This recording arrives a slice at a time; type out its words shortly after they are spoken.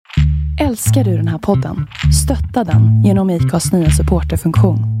Älskar du den här podden? Stötta den genom IKAs nya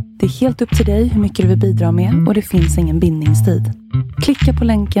supporterfunktion. Det är helt upp till dig hur mycket du vill bidra med och det finns ingen bindningstid. Klicka på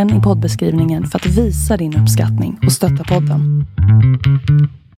länken i poddbeskrivningen för att visa din uppskattning och stötta podden.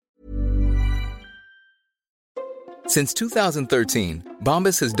 Since 2013,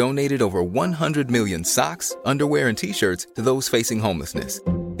 Bombas has donated over 100 million socks, underwear, and T-shirts to those facing homelessness.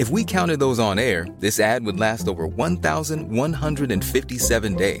 If we counted those on air, this ad would last over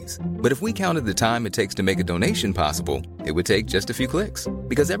 1,157 days. But if we counted the time it takes to make a donation possible, it would take just a few clicks.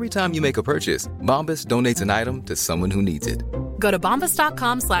 Because every time you make a purchase, Bombas donates an item to someone who needs it. Go to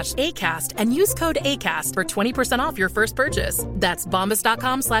bombas.com/ACAST and use code ACAST for 20% off your first purchase. That's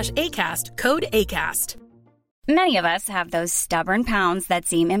bombas.com/ACAST, code ACAST. Many of us have those stubborn pounds that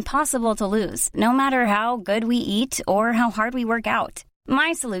seem impossible to lose, no matter how good we eat or how hard we work out.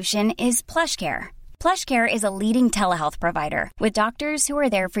 My solution is PlushCare. PlushCare is a leading telehealth provider with doctors who are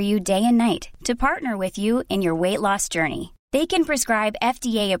there for you day and night to partner with you in your weight loss journey. They can prescribe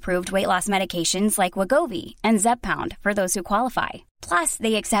FDA-approved weight loss medications like Wegovy and Zepbound for those who qualify. Plus,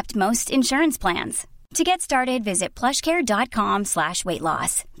 they accept most insurance plans. To get started, visit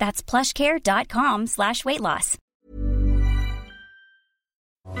plushcare.com/weightloss. That's plushcare.com/weightloss.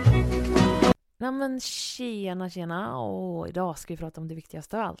 Nej men tjena och idag ska vi prata om det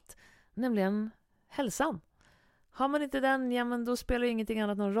viktigaste av allt. Nämligen hälsan. Har man inte den, ja men då spelar ingenting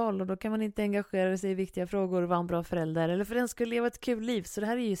annat någon roll och då kan man inte engagera sig i viktiga frågor och vara en bra förälder eller för den skulle leva ett kul liv. Så det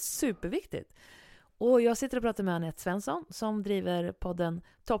här är ju superviktigt. Och jag sitter och pratar med Anette Svensson som driver podden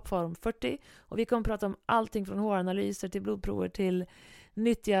Toppform 40 och vi kommer prata om allting från håranalyser till blodprover till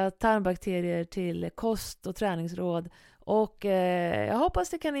nyttiga tarmbakterier till kost och träningsråd och jag hoppas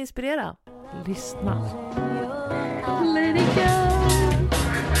det kan inspirera. Lyssna. Let it go.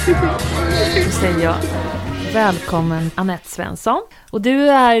 Så säger jag välkommen Anette Svensson och du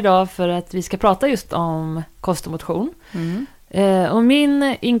är här idag för att vi ska prata just om kost och motion. Och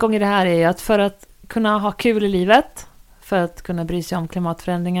min ingång i det här är att för att kunna ha kul i livet, för att kunna bry sig om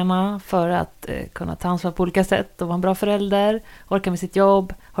klimatförändringarna, för att kunna ta ansvar på olika sätt och vara en bra förälder, orka med sitt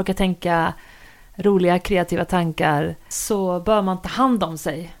jobb, orka tänka roliga, kreativa tankar, så bör man ta hand om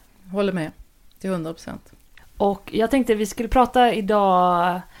sig. Håller med, till 100%. Och jag tänkte vi skulle prata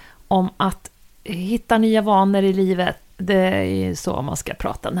idag om att hitta nya vanor i livet. Det är så man ska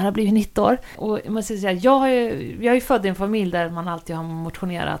prata när det blir 19 år. Och jag måste säga, jag är ju född i en familj där man alltid har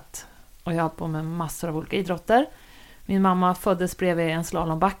motionerat och jag har på med massor av olika idrotter. Min mamma föddes bredvid en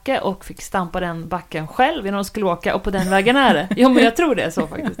slalombacke och fick stampa den backen själv innan hon skulle åka och på den vägen är det. Jo men jag tror det är så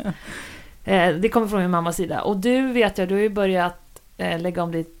faktiskt. Det kommer från min mammas sida. Och du vet jag, du har ju börjat lägga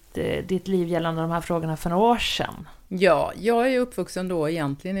om ditt liv gällande de här frågorna för några år sedan. Ja, jag är uppvuxen då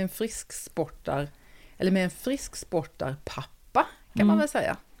egentligen med en frisksportarpappa kan man väl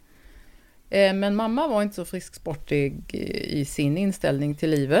säga. Men mamma var inte så frisksportig i sin inställning till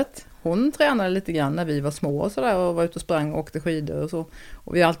livet. Hon tränade lite grann när vi var små och sådär och var ute och sprang och åkte skidor och så.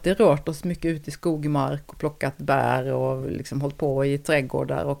 Och vi har alltid rört oss mycket ut i skogmark och plockat bär och liksom hållit på i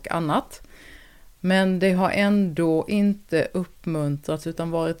trädgårdar och annat. Men det har ändå inte uppmuntrats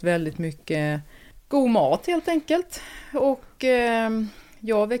utan varit väldigt mycket god mat helt enkelt. Och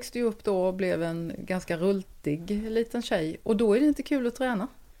jag växte ju upp då och blev en ganska rultig liten tjej. Och då är det inte kul att träna.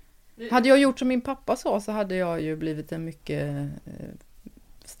 Hade jag gjort som min pappa sa så hade jag ju blivit en mycket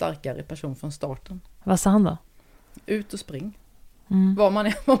starkare person från starten. Vad sa han då? Ut och spring. Var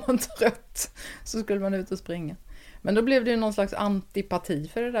man trött så skulle man ut och springa. Men då blev det ju någon slags antipati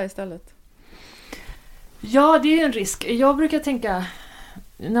för det där istället. Ja, det är ju en risk. Jag brukar tänka,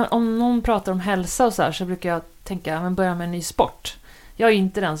 om någon pratar om hälsa och så här, så brukar jag tänka, men börja med en ny sport. Jag är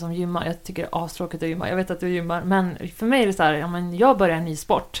inte den som gymmar. Jag tycker det är astråkigt att gymma. Jag vet att du gymmar. Men för mig är det så här, ja, men jag börjar en ny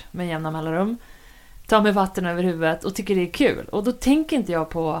sport med jämna mellanrum. Tar med vatten över huvudet och tycker det är kul. Och då tänker inte jag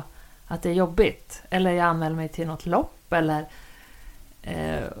på att det är jobbigt. Eller jag anmäler mig till något lopp. Eller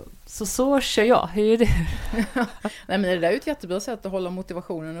så kör jag. Hur är det? Nej, men det där är ett jättebra sätt att hålla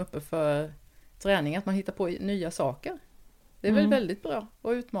motivationen uppe för träning. Att man hittar på nya saker. Det är väl väldigt bra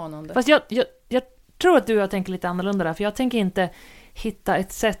och utmanande. Fast jag tror att du har tänkt lite annorlunda där. För jag tänker inte hitta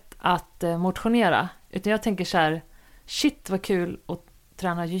ett sätt att motionera. Utan jag tänker så här, shit vad kul att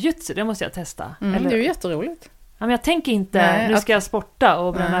träna jiu-jitsu. Det måste jag testa. Eller, det är ju jätteroligt. Ja, men jag tänker inte, nu ska jag sporta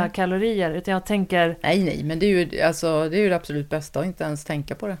och bränna kalorier. Utan jag tänker... Nej, men det är ju det absolut bästa att inte ens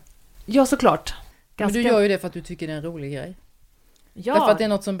tänka på det. Ja, såklart. Men du gör ju det för att du tycker det är en rolig grej. Ja. Därför att det är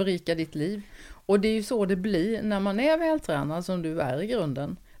något som berikar ditt liv. Och det är ju så det blir när man är vältränad som du är i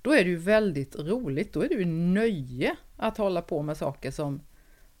grunden. Då är det ju väldigt roligt. Då är det ju nöje att hålla på med saker som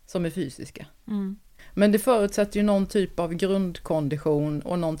är fysiska. Men det förutsätter ju någon typ av grundkondition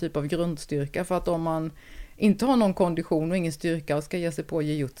och någon typ av grundstyrka. För att om man inte har någon kondition och ingen styrka och ska ge sig på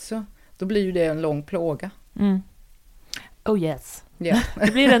jiu-jitsu, då blir ju det en lång plåga. Mm. Oh yes. Yeah.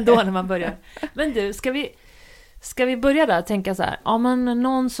 Det blir det ändå när man börjar. Men du, ska vi börja där och tänka så här. Ja, men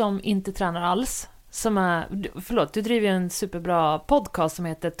någon som inte tränar alls, som är, du driver ju en superbra podcast som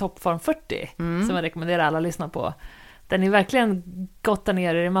heter Toppform 40, som jag rekommenderar alla att lyssna på. Där ni verkligen gottar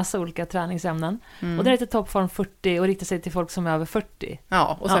ner er i massa olika träningsämnen. Och det heter Toppform 40 och riktar sig till folk som är över 40.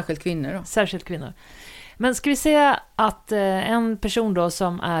 Ja, och särskilt kvinnor då. Särskilt kvinnor. Men ska vi säga att en person då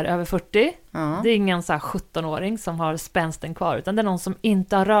som är över 40, det är ingen så här 17-åring som har spänsten kvar, utan det är någon som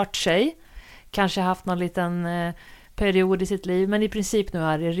inte har rört sig, kanske haft någon liten period i sitt liv, men i princip nu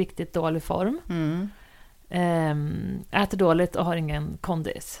är i riktigt dålig form. Äter dåligt och har ingen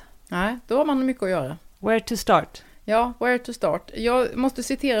kondis. Nej, då har man mycket att göra. Where to start? Ja, where to start. Jag måste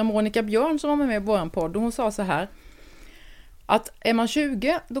citera Monica Björn som var med i vår podd. Hon sa så här, att är man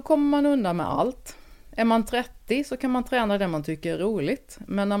 20 då kommer man undan med allt. Är man 30 så kan man träna det man tycker är roligt.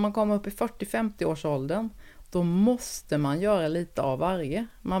 Men när man kommer upp i 40-50 års åldern, då måste man göra lite av varje.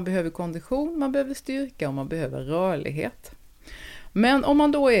 Man behöver kondition, man behöver styrka och man behöver rörlighet. Men om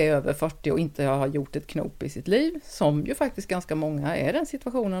man då är över 40 och inte har gjort ett knop i sitt liv, som ju faktiskt ganska många är den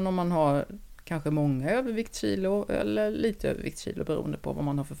situationen om man har kanske många överviktskilo eller lite överviktskilo beroende på vad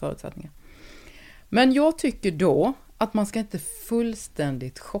man har för förutsättningar. Men jag tycker då att man ska inte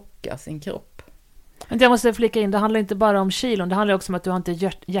fullständigt chocka sin kropp. Men jag måste flika in, det handlar inte bara om kilon, det handlar också om att du har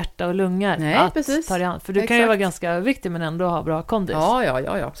inte hjärta och lungor. Nej, precis. För du kan ju vara ganska viktig men ändå ha bra kondis.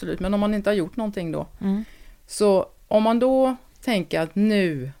 Ja, absolut. Men om man inte har gjort någonting då. Så om man då tänker att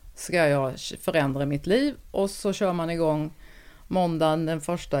nu ska jag förändra mitt liv och så kör man igång måndagen den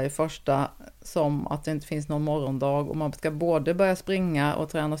 1/1 som att det inte finns någon morgondag och man ska både börja springa och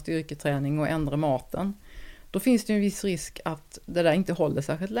träna styrketräning och ändra maten. Då finns det ju en viss risk att det där inte håller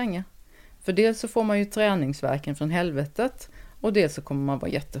särskilt länge. För dels så får man ju träningsvärken från helvetet och dels så kommer man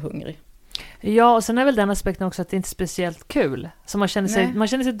vara jättehungrig. Ja, och sen är väl den aspekten också att det inte är speciellt kul. Så man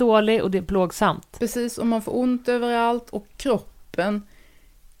känner sig dålig och det är plågsamt. Precis, och man får ont överallt och kroppen,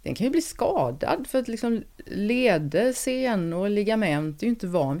 den kan ju bli skadad för att liksom leder, senor, ligament är ju inte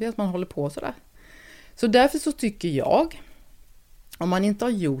van vid att man håller på sådär. Så därför så tycker jag, om man inte har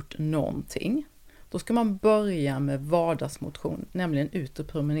gjort någonting, då ska man börja med vardagsmotion, nämligen ut och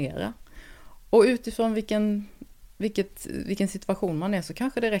promenera. Och utifrån vilken situation man är så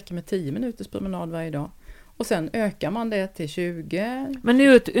kanske det räcker med 10 minuters promenad varje dag. Och sen ökar man det till 20. Men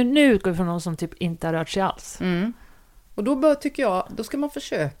nu utgår vi från någon som typ inte har rört sig alls. Och då tycker jag, då ska man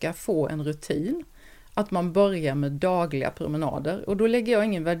försöka få en rutin. Att man börjar med dagliga promenader. Och då lägger jag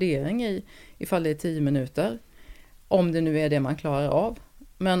ingen värdering i ifall det är 10 minuter. Om det nu är det man klarar av.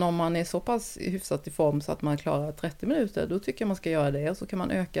 Men om man är så pass hyfsat i form så att man klarar 30 minuter, då tycker jag man ska göra det. Och så kan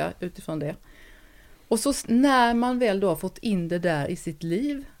man öka utifrån det. Och så när man väl då har fått in det där i sitt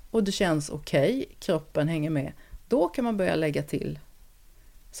liv och det känns okej, kroppen hänger med, då kan man börja lägga till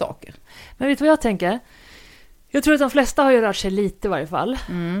saker. Men vet du vad jag tänker? Jag tror att de flesta har ju rört sig lite i varje fall.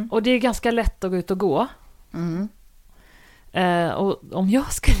 Och det är ganska lätt att gå ut och gå. Och om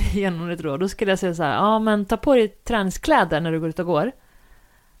jag skulle ge någon ett råd, då skulle jag säga så här, ja men ta på dig träningskläder när du går ut och går.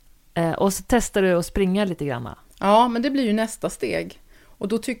 Och så testar du att springa lite grann. Ja, men det blir ju nästa steg. Och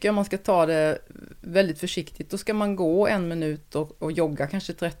då tycker jag man ska ta det väldigt försiktigt. Då ska man gå 1 minut och jogga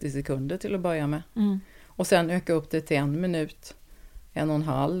kanske 30 sekunder till att börja med. Och sen öka upp det till 1 minut,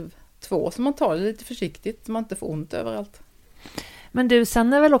 1,5, 2. Så man tar det lite försiktigt så man inte får ont överallt. Men du,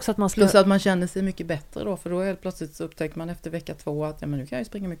 sen är väl också att man ska... Plus att man känner sig mycket bättre då. För då helt plötsligt så upptäcker man efter vecka 2 att ja, men nu kan jag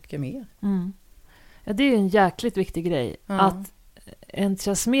springa mycket mer. Ja, det är ju en jäkligt viktig grej. Att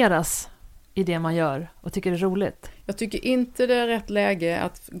entusiasmeras i det man gör och tycker det är roligt. Jag tycker inte det är rätt läge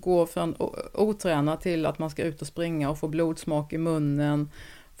att gå från otränad till att man ska ut och springa och få blodsmak i munnen,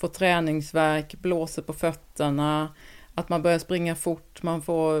 få träningsvärk, blåser på fötterna, att man börjar springa fort,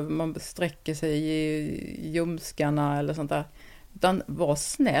 man sträcker sig i ljumskarna eller sånt där. Utan var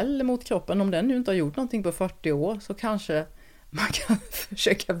snäll mot kroppen. Om den nu inte har gjort någonting på 40 år så kanske man kan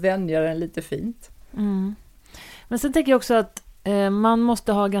försöka vänja den lite fint. Men sen tänker jag också att man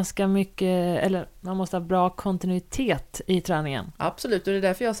måste ha ganska mycket, eller man måste ha bra kontinuitet i träningen. Absolut, och det är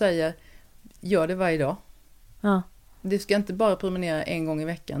därför jag säger gör det varje dag. Ja. Du ska inte bara promenera 1 gång i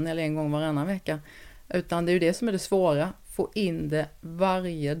veckan eller 1 gång varannan vecka, utan det är ju det som är det svåra. Få in det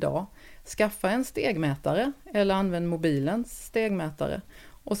varje dag. Skaffa en stegmätare eller använd mobilens stegmätare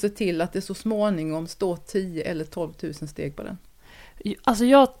och se till att det så småningom står 10 eller 12 000 steg på den. Alltså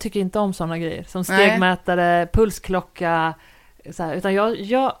jag tycker inte om sådana grejer som stegmätare, pulsklocka, Så här, utan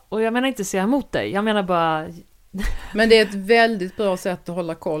jag menar inte säga emot dig. Jag menar bara... Men det är ett väldigt bra sätt att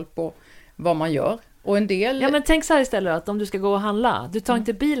hålla koll på vad man gör. Och en del... Ja, men tänk så här istället att om du ska gå och handla. Du tar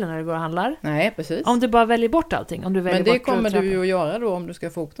inte bilen när du går och handlar. Nej, precis. Om du bara väljer bort allting. Om du väljer men det bort kommer du ju att göra då om du ska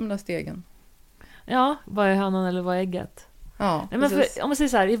få upp de där stegen. Ja, vad är hönan eller vad är ägget? Ja, nej, men om man säger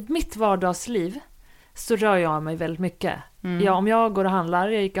så här, i mitt vardagsliv så rör jag mig väldigt mycket. Ja, om jag går och handlar,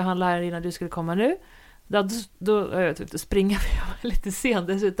 jag gick och handlade här innan du skulle komma nu. Då är jag ute och springa, för jag var lite sen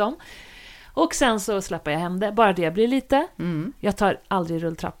dessutom. Och sen så släpper jag hem det. Bara det blir lite. Jag tar aldrig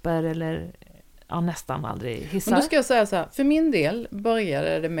rulltrappor eller nästan aldrig hissar. Men då ska jag säga så här, för min del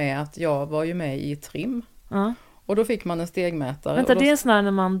började det med att jag var ju med i trim. Och då fick man en stegmätare. Vänta, det är en sån här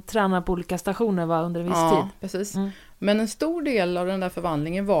när man tränar på olika stationer under en viss tid. Ja, precis. Men en stor del av den där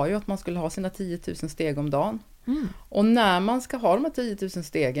förvandlingen var ju att man skulle ha sina 10 000 steg om dagen. Och när man ska ha de här 10 000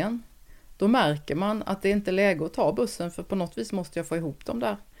 stegen, då märker man att det inte är läge att ta bussen, för på något vis måste jag få ihop dem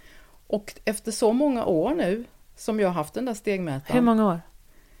där. Och efter så många år nu som jag har haft den där stegmätaren. Hur många år?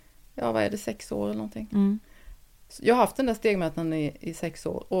 Ja, vad är det? 6 år eller någonting. Jag har haft den där stegmätaren i 6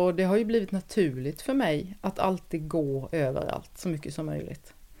 år. Och det har ju blivit naturligt för mig att alltid gå överallt så mycket som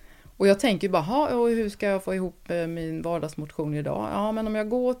möjligt. Och jag tänker bara, hur ska jag få ihop min vardagsmotion idag? Ja, men om jag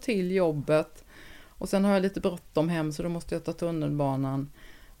går till jobbet och sen har jag lite bråttom hem så då måste jag ta tunnelbanan.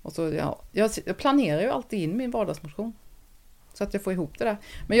 Och så, jag planerar ju alltid in min vardagsmotion. Så att jag får ihop det där.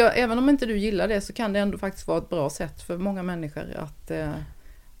 Men även om inte du gillar det så kan det ändå faktiskt vara ett bra sätt för många människor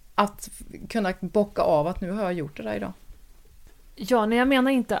att kunna bocka av att nu har jag gjort det där idag. Ja, nej, jag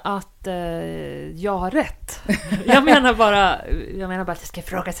menar inte att jag har rätt. Jag menar bara att jag ska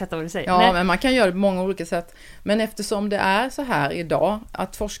ifrågasätta vad du säger. Ja, nej. Men man kan göra det på många olika sätt. Men eftersom det är så här idag,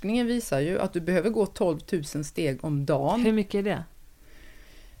 att forskningen visar ju att du behöver gå 12 000 steg om dagen. Hur mycket är det?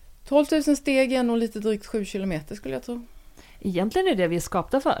 12 000 steg är nog lite drygt 7 kilometer skulle jag tro. Egentligen är det vi är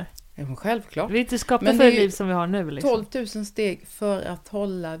skapta för. Ja, självklart. Vi är inte skapta för det liv som vi har nu. Liksom. 12 000 steg för att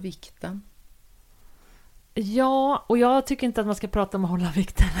hålla vikten. Ja, och jag tycker inte att man ska prata om att hålla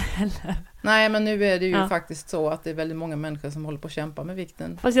vikten heller. Nej, men nu är det ju faktiskt så att det är väldigt många människor som håller på att kämpa med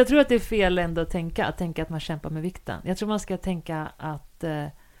vikten. Fast jag tror att det är fel ändå att tänka att man kämpar med vikten. Jag tror man ska tänka att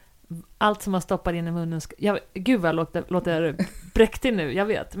allt som man stoppar in i munnen... Gud vad låter präktig nu, jag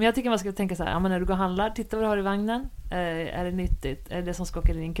vet. Men jag tycker man ska tänka så här, men när du går och handlar, titta vad du har i vagnen. Är det nyttigt? Är det det som ska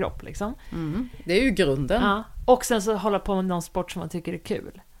åka i din kropp? Liksom? Det är ju grunden. Ja. Och sen så hålla på med någon sport som man tycker är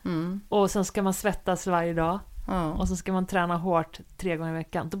kul. Och sen ska man svettas varje dag. Och så ska man träna hårt 3 gånger i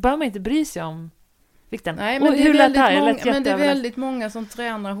veckan. Då behöver man inte bry sig om vikten. Nej, men det är väldigt många som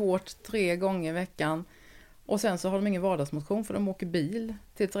tränar hårt 3 gånger i veckan. Och sen så har de ingen vardagsmotion för de åker bil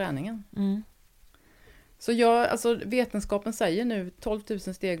till träningen. Så vetenskapen säger nu 12 000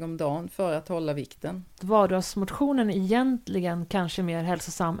 steg om dagen för att hålla vikten. Vardagsmotionen är egentligen kanske mer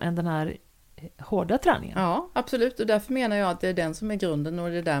hälsosam än den här hårda träningen. Ja, absolut. Och därför menar jag att det är den som är grunden och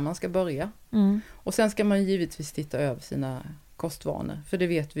det är där man ska börja. Och sen ska man givetvis titta över sina kostvanor. För det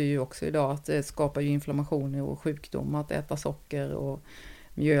vet vi ju också idag att det skapar ju inflammationer och sjukdom att äta socker och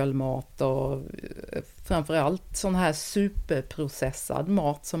mjölmat och framförallt sån här superprocessad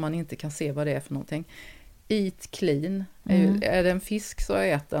mat som man inte kan se vad det är för någonting. Eat clean. Är det en fisk så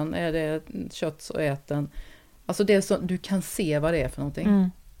ät den. Är det kött så ät den. Alltså det är så du kan se vad det är för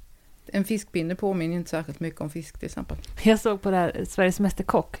någonting. En fiskpinne påminner inte särskilt mycket om fisk till exempel. Jag såg på det här Sveriges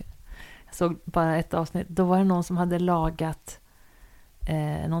mästerkock. Jag såg bara ett avsnitt. Då var det någon som hade lagat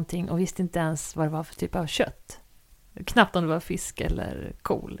någonting och visste inte ens vad det var för typ av kött. Knappt om det var fisk eller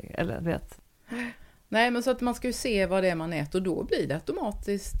kol eller vet. Nej, men så att man ska ju se vad det är man äter och då blir det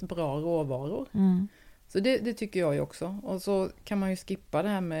automatiskt bra råvaror. Så det tycker jag ju också. Och så kan man ju skippa det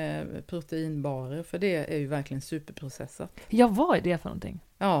här med proteinbarer för det är ju verkligen superprocessat. Ja, vad är det för någonting?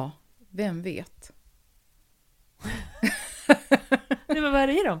 Ja, vem vet? Nej, men vad är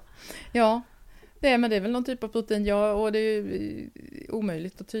det i dem? Ja, men det är väl någon typ av protein. Och det är ju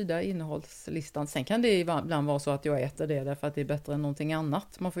omöjligt att tyda innehållslistan. Sen kan det ibland vara så att jag äter det därför att det är bättre än någonting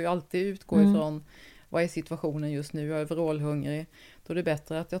annat. Man får ju alltid utgå ifrån vad är situationen just nu. Jag är vrålhungrig. Då är det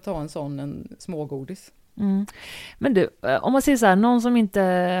bättre att jag tar en sån än smågodis. Men du, om man säger så här, någon som inte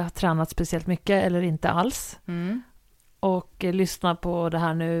har tränat speciellt mycket eller inte alls och lyssnar på det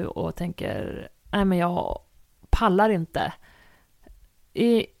här nu och tänker, nej men jag pallar inte.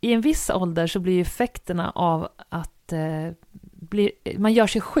 I en viss ålder så blir effekterna av att man gör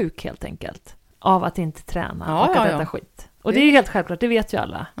sig sjuk helt enkelt av att inte träna och att äta skit. Och det är ju helt självklart, det vet ju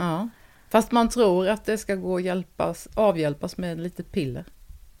alla. Ja. Fast man tror att det ska gå att avhjälpas med lite piller.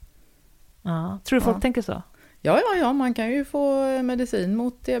 Ja. Tror du folk tänker så? Ja, man kan ju få medicin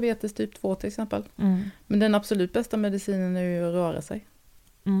mot diabetes typ 2 till exempel. Men den absolut bästa medicinen är ju att röra sig.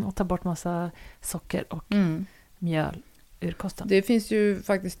 Och ta bort massa socker och mjöl ur kosten. Det finns ju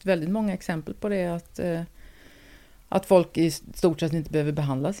faktiskt väldigt många exempel på det, att folk i stort sett inte behöver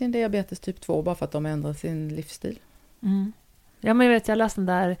behandla sin diabetes typ 2 bara för att de ändrar sin livsstil. Ja, men jag läste den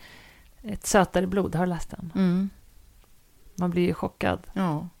där Ett sötare blod, har du läst den? Man blir ju chockad.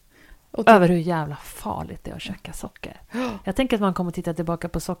 Ja. Över hur jävla farligt det är att käka socker. Jag tänker att man kommer titta tillbaka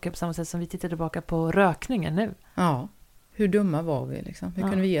på socker på samma sätt som vi tittar tillbaka på rökningen nu. Ja, hur dumma var vi liksom? Hur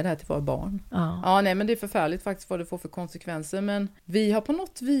kunde vi ge det här till våra barn? Ja, nej, men det är förfärligt faktiskt vad det får för konsekvenser. Men vi har på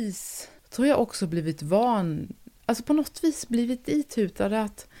något vis, tror jag, också blivit på något vis blivit itutade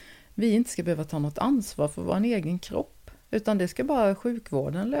att vi inte ska behöva ta något ansvar för vår egen kropp. Utan det ska bara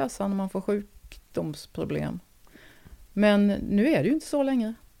sjukvården lösa när man får sjukdomsproblem. Men nu är det ju inte så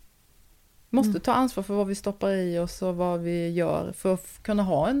längre. Måste ta ansvar för vad vi stoppar i oss och vad vi gör för att kunna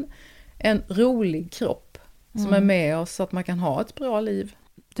ha en rolig kropp som är med oss så att man kan ha ett bra liv.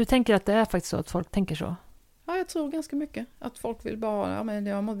 Du tänker att det är faktiskt så att folk tänker så? Ja, jag tror ganska mycket. Att folk vill bara,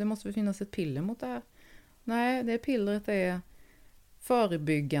 det måste väl finnas ett piller mot det här. Nej, det pillret är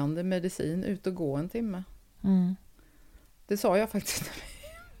förebyggande medicin, ut och gå en timme. Det sa jag faktiskt till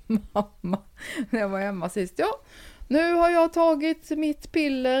min mamma när jag var hemma sist. Ja, nu har jag tagit mitt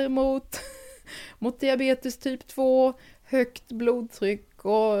piller mot diabetes typ 2, högt blodtryck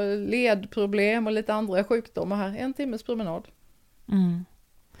och ledproblem och lite andra sjukdomar här. 1 timmes promenad.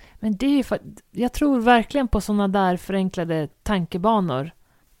 Men det är jag tror verkligen på sådana där förenklade tankebanor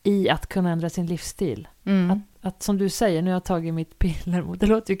i att kunna ändra sin livsstil. Att som du säger, nu har jag tagit mitt piller mot, det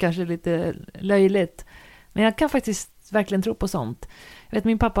låter ju kanske lite löjligt. Men jag kan faktiskt verkligen tro på sånt. Jag vet,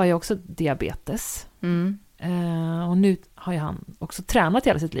 min pappa har ju också diabetes. Och nu har ju han också tränat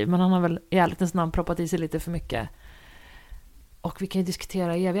hela sitt liv. Men han har väl i ärlighetens namn proppat i sig lite för mycket. Och vi kan ju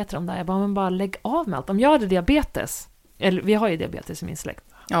diskutera evigheter om det här. Jag bara, men bara lägg av med allt. Om jag hade diabetes, eller vi har ju diabetes i min släkt.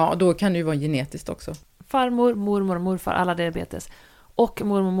 Ja, då kan det ju vara genetiskt också. Farmor, mormor och morfar, alla diabetes. Och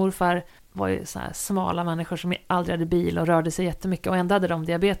mormor och morfar var ju så här smala människor som aldrig hade bil och rörde sig jättemycket. Och ändå hade de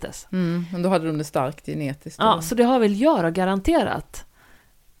diabetes. Men då hade de det starkt genetiskt. Ja, så det har väl jag garanterat.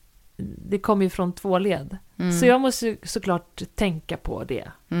 Det kommer ju från 2 led. Så jag måste såklart tänka på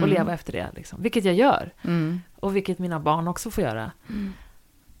det. Och leva efter det. Liksom. Vilket jag gör. Och vilket mina barn också får göra.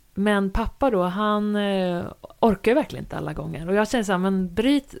 Men pappa då, han orkar ju verkligen inte alla gånger. Och jag känner så här, men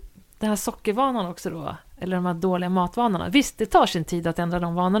bryt den här sockervanan också då. Eller de här dåliga matvanorna. Visst, det tar sin tid att ändra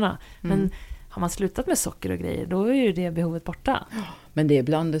de vanorna. Men har man slutat med socker och grejer, då är ju det behovet borta. Men det är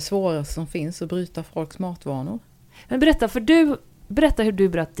bland det svåraste som finns att bryta folks matvanor. Men berätta hur du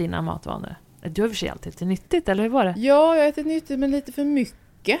bröt dina matvanor. Du har för sig alltid till nyttigt, eller hur var det? Ja, jag ätit nyttigt men lite för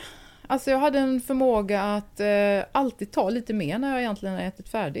mycket. Alltså jag hade en förmåga att alltid ta lite mer när jag egentligen har ätit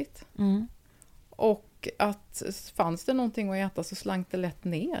färdigt. Och att fanns det någonting att äta så slank det lätt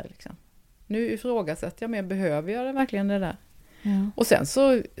ner. Liksom. Nu ifrågasätter jag mer, behöver jag det verkligen det där? Och sen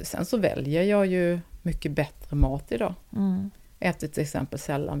så väljer jag ju mycket bättre mat idag. Äter till exempel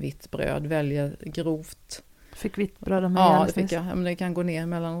sällan vitt bröd, väljer grovt. Fick vitt bröd med? Ja, det fick jag. Men det kan gå ner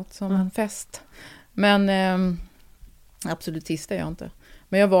emellanåt som en fest. Men absolutist är jag inte.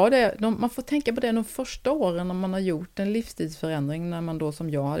 Men jag var det. Man får tänka på det de första åren när man har gjort en livsstilsförändring. När man då som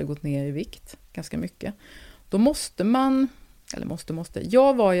jag hade gått ner i vikt ganska mycket. Då måste man, eller måste.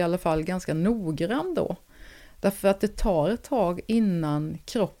 Jag var i alla fall ganska noggrann då. Därför att det tar ett tag innan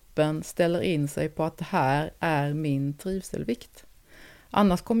kroppen ställer in sig på att det här är min trivselvikt.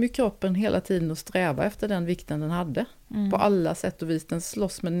 Annars kommer ju kroppen hela tiden att sträva efter den vikten den hade. På alla sätt och vis. Den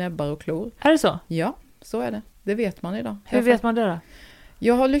slåss med näbbar och klor. Är det så? Ja, så är det. Det vet man idag. Hur vet man det då?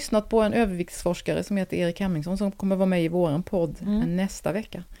 Jag har lyssnat på en överviktsforskare som heter Erik Hemmingsson som kommer vara med i våran podd nästa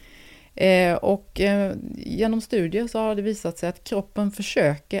vecka. Genom studier så har det visat sig att kroppen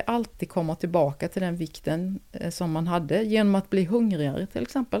försöker alltid komma tillbaka till den vikten som man hade genom att bli hungrigare till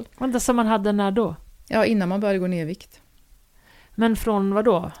exempel. Vänta, som man hade när då? Ja, innan man började gå ner i vikt. Men från vad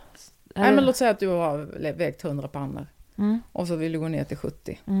då? Nej, men låt säga att du har vägt 100 pannor och så vill du gå ner till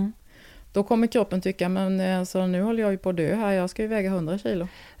 70. Då kommer kroppen tycka, men så nu håller jag ju på att dö här, jag ska ju väga 100 kilo.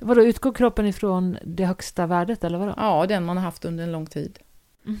 Vadå, utgår kroppen ifrån det högsta värdet eller vadå? Ja, den man har haft under en lång tid.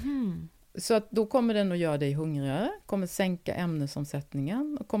 Så att då kommer den att göra dig hungrigare, kommer sänka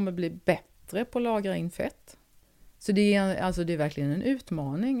ämnesomsättningen och kommer bli bättre på att lagra in fett. Så det är verkligen en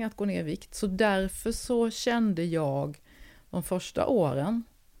utmaning att gå ner i vikt. Så därför så kände jag de första åren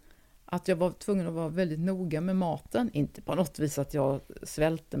att jag var tvungen att vara väldigt noga med maten. Inte på något vis att jag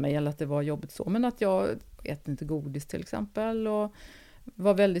svälte mig eller att det var jobbigt så. Men att jag äter inte godis till exempel. Och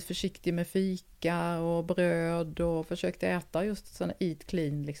var väldigt försiktig med fika och bröd och försökte äta just sån eat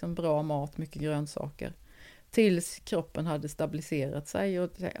clean, liksom bra mat, mycket grönsaker. Tills kroppen hade stabiliserat sig och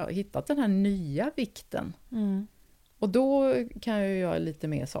hittat den här nya vikten. Mm. Och då kan jag göra lite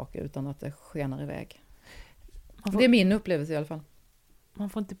mer saker utan att det skenar iväg. Det är min upplevelse i alla fall. Man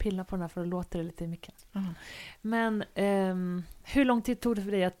får inte pilla på den här för att låta det lite i micken. Aha. Men hur lång tid tog det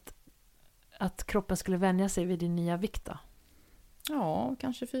för dig att kroppen skulle vänja sig vid din nya vikt då? Ja,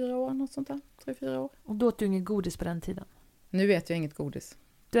 kanske 4 år, något sånt där. 3-4 år. Och då åt du inget godis på den tiden? Nu äter jag inget godis.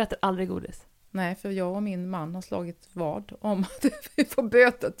 Du äter aldrig godis? Nej, för jag och min man har slagit vad om att vi får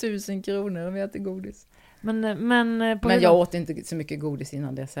böta 1000 kronor om vi äter godis. Men jag åt inte så mycket godis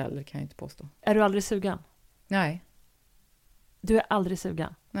innan dess heller, kan jag inte påstå. Är du aldrig sugen? Nej. Du är aldrig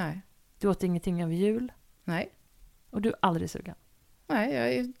sugen? Nej. Du åt ingenting över jul? Nej. Och du är aldrig sugen?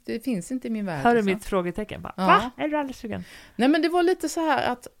 Nej, det finns inte i min värld. Hör du mitt frågetecken? Bara, ja. Va? Är du aldrig sugen? Nej, men det var lite så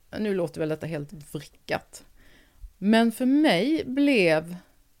här att, nu låter väl detta helt vrickat. Men för mig blev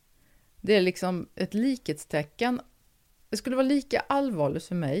det liksom ett likhetstecken. Det skulle vara lika allvarligt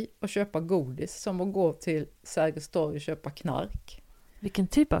för mig att köpa godis som att gå till Sergels torg och köpa knark. Vilken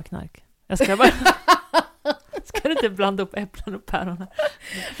typ av knark? Jag ska bara... Ska du inte blanda upp äpplen och päron?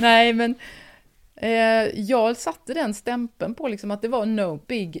 Nej, men jag satte den stämpeln på liksom att det var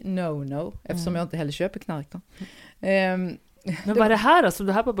big no-no. Eftersom jag inte heller köper knark då. Men vad är det här då som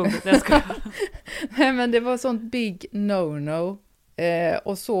du har på bordet? Nej, men det var sånt big no-no.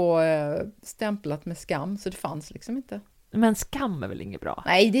 Och så stämplat med skam, så det fanns liksom inte. Men skam är väl inget bra?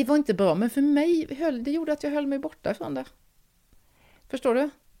 Nej, det var inte bra. Men för mig det gjorde att jag höll mig borta från det. Förstår du?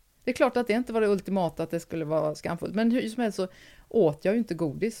 Det är klart att det inte var det ultimata att det skulle vara skamfullt. Men hur som helst så åt jag ju inte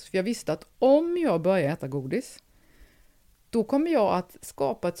godis. För jag visste att om jag börjar äta godis, då kommer jag att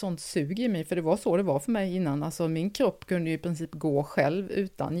skapa ett sånt sug i mig. För det var så det var för mig innan. Alltså min kropp kunde ju i princip gå själv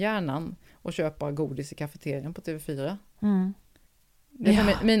utan hjärnan och köpa godis i kafeterian på TV4. Mm.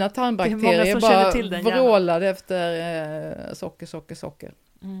 Mina tarmbakterier bara vrålade efter socker.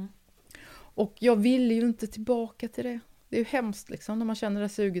 Mm. Och jag ville ju inte tillbaka till det. Det är ju hemskt liksom när man känner det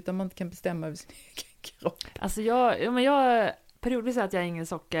suget att man inte kan bestämma över sin egen kropp. Alltså jag periodvis att jag har ingen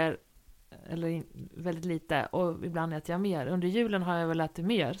socker eller väldigt lite och ibland äter jag mer. Under julen har jag väl ätit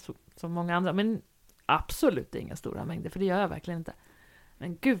mer som många andra, men absolut inga stora mängder, för det gör jag verkligen inte.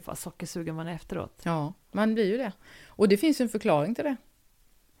 Men gud vad sockersugen man är efteråt. Ja, man blir ju det. Och det finns ju en förklaring till det.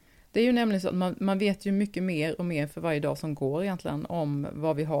 Det är ju nämligen så att man vet ju mycket mer och mer för varje dag som går egentligen om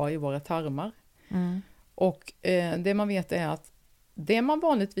vad vi har i våra tarmar. Mm. Och det man vet är att det man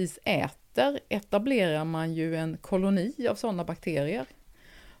vanligtvis äter etablerar man ju en koloni av sådana bakterier.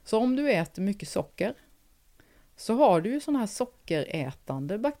 Så om du äter mycket socker så har du ju sådana här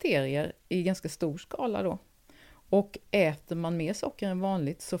sockerätande bakterier i ganska stor skala då. Och äter man mer socker än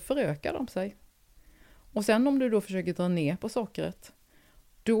vanligt så förökar de sig. Och sen om du då försöker dra ner på sockret,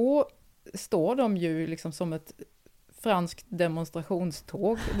 då står de ju liksom som ett franskt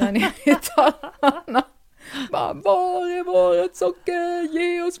demonstrationståg där nere i tarmarna. Var är vårt socker?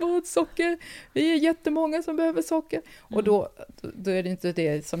 Ge oss vårt socker. Vi är jättemånga som behöver socker. Mm. Och då är det inte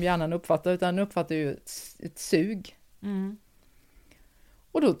det som hjärnan uppfattar, utan den uppfattar ju ett sug. Mm.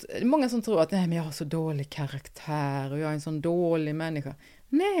 Och då är det många som tror att nej, men jag har så dålig karaktär och jag är en sån dålig människa.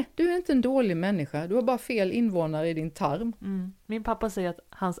 Nej, du är inte en dålig människa. Du har bara fel invånare i din tarm. Mm. Min pappa säger att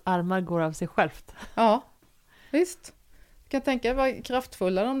hans armar går av sig självt. Ja, visst. Jag kan tänka vad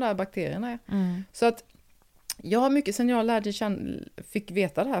kraftfulla de där bakterierna är. Mm. Så att jag har mycket sen jag fick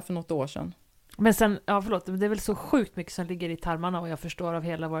veta det här för något år sedan. Men sen, det är väl så sjukt mycket som ligger i tarmarna och jag förstår av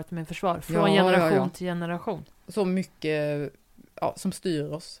hela vårt immunförsvar. Från generation till generation. Så mycket som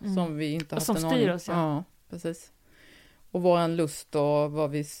styr oss, som vi inte har haft en aning. Som styr oss, ja, precis. Och våran lust och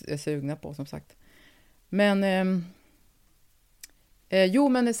vad vi är sugna på, som sagt. Men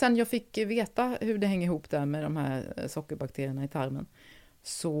men sen jag fick veta hur det hänger ihop där med de här sockerbakterierna i tarmen,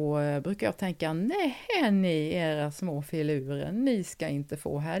 så brukar jag tänka, nej ni era små filurer, ni ska inte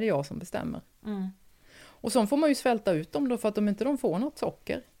få, här är det jag som bestämmer. Mm. Och så får man ju svälta ut dem då, för att om inte de får något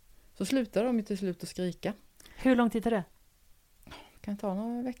socker så slutar de ju till slut att skrika. Hur lång tid är det? Kan ta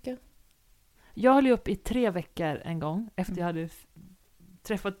några veckor. Jag höll ju upp i 3 veckor en gång efter jag hade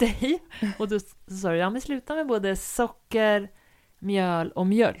träffat dig. Och då sa du, men sluta med både socker, mjöl och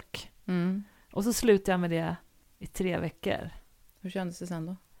mjölk. Mm. Och så slutade jag med det i 3 veckor. Hur kändes det sen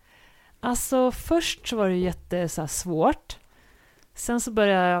då? Alltså först så var det jättesvårt. Sen så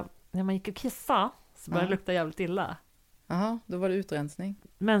började jag, när man gick och kissa, så började det lukta jävligt illa. Jaha, då var det utrensning.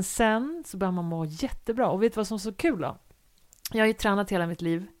 Men sen så började man må jättebra. Och vet du vad som är så kul då? Jag har ju tränat hela mitt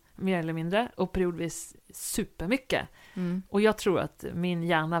liv. mer eller mindre och periodvis supermycket. Mm. Och jag tror att min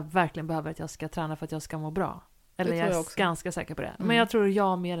hjärna verkligen behöver att jag ska träna för att jag ska må bra. Eller jag är ganska säker på det. Men jag tror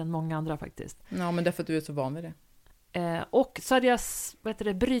jag mer än många andra faktiskt. Ja, men därför att du är så van vid det. Och så hade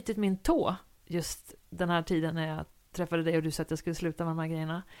jag brytit min tå just den här tiden när jag träffade dig och du sa att jag skulle sluta med de här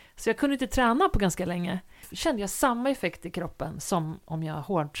grejerna. Så jag kunde inte träna på ganska länge. Kände jag samma effekt i kroppen som om jag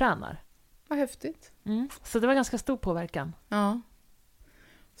hårdtränar. Vad häftigt. Så det var ganska stor påverkan. Ja.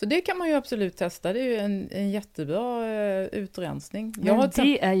 Så det kan man ju absolut testa. Det är ju en jättebra utrensning. Det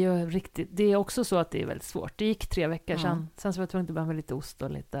är ju riktigt. Det är också så att det är väldigt svårt. Det gick 3 veckor sedan. Sen så var jag tvungen att börja med lite ost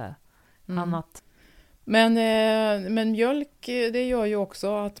och lite annat. Men mjölk, det gör ju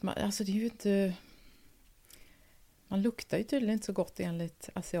också att man, alltså det är ju inte... Man luktar ju tydligen inte så gott enligt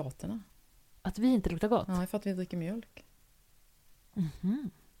asiaterna. Att vi inte luktar gott? Ja, för att vi dricker mjölk. Mm-hmm.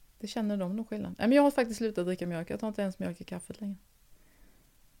 Det känner de nog skillnad. Men jag har faktiskt slutat dricka mjölk. Jag tar inte ens mjölk i kaffet längre.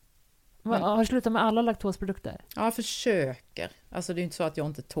 Har du slutat med alla laktosprodukter? Ja, jag försöker. Alltså det är ju inte så att jag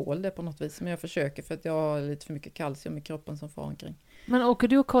inte tål det på något vis. Men jag försöker för att jag har lite för mycket kalcium i kroppen som far omkring. Men åker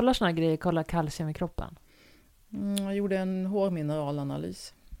du och kollar såna här grejer? Kollar kalcium i kroppen? Jag gjorde en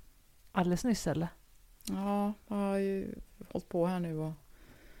hårmineralanalys. Alldeles nyss eller? Ja, jag har ju hållit på här nu och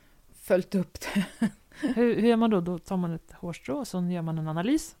följt upp det. Hur gör man då? Då tar man ett hårstrå och så gör man en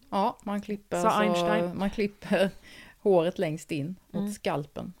analys? Ja, man klipper håret längst in mot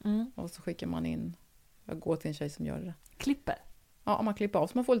skalpen. Och så skickar man in, jag går till en tjej som gör det. Klipper? Ja, man klipper av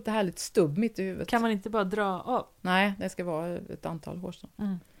så man får lite härligt stubb mitt i huvudet. Kan man inte bara dra av? Nej, det ska vara ett antal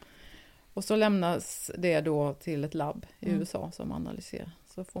hårstrån. Och så lämnas det då till ett labb i USA som analyserar.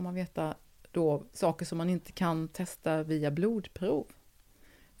 Så får man veta då saker som man inte kan testa via blodprov.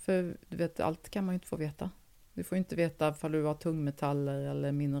 För du vet, allt kan man ju inte få veta. Du får inte veta om du har tungmetaller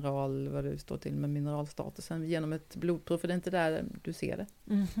eller mineral, vad det står till med mineralstatusen genom ett blodprov, för det är inte där du ser det.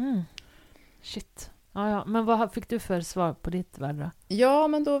 Shit. Ja. Men vad fick du för svar på ditt värde? Ja,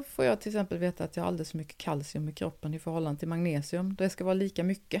 men då får jag till exempel veta att jag har alldeles för mycket kalcium i kroppen i förhållande till magnesium. Det ska vara lika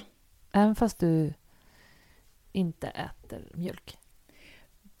mycket. Även fast du inte äter mjölk?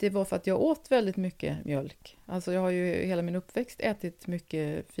 Det var för att jag åt väldigt mycket mjölk. Alltså jag har ju hela min uppväxt ätit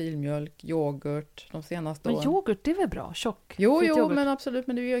mycket filmjölk, yoghurt de senaste åren. Men yoghurt, det är väl bra? Tjock? Jo, men absolut.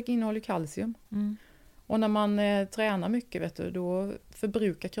 Men det innehåller kalcium. Och när man tränar mycket, vet du, då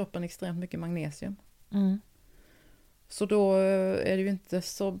förbrukar kroppen extremt mycket magnesium. Så då är det ju inte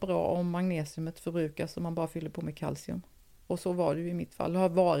så bra om magnesiumet förbrukas om man bara fyller på med kalcium. Och så var det ju i mitt fall. Det har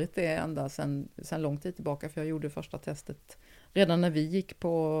varit det ända sedan lång tid tillbaka, för jag gjorde första testet redan när vi gick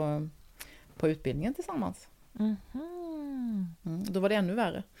på utbildningen tillsammans. Då var det ännu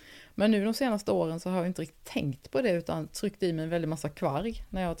värre. Men nu de senaste åren så har jag inte riktigt tänkt på det, utan tryckt i mig en väldigt massa kvarg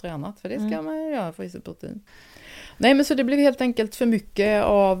när jag har tränat. För det ska man ju göra för isoprotein. Nej, men så det blev helt enkelt för mycket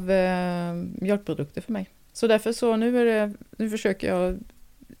av mjölkprodukter för mig. Så därför så nu försöker jag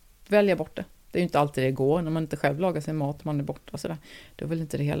välja bort det. Det är ju inte alltid det går när man inte själv lagar sin mat, man är borta och sådär. Det är väl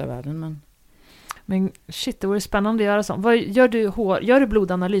inte det hela världen, men shit, det vore spännande att göra sånt. Vad gör du? Gör du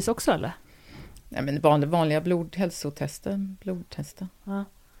blodanalys också eller? Nej, men vanliga blodtester. Ja.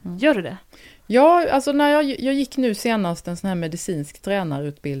 Gör du det? Ja, alltså när jag gick nu senast en sån här medicinsk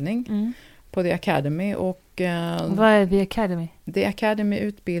tränarutbildning på The Academy. Och vad är The Academy? The Academy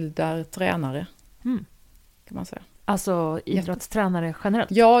utbildar tränare, kan man säga. Alltså idrottstränare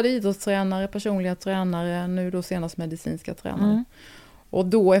generellt? Ja, det är idrottstränare, personliga tränare, nu då senast medicinska tränare. Och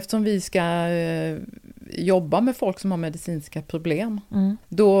då, eftersom vi ska jobba med folk som har medicinska problem,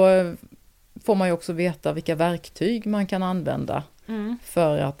 då får man ju också veta vilka verktyg man kan använda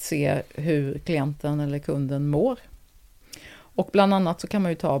för att se hur klienten eller kunden mår. Och bland annat så kan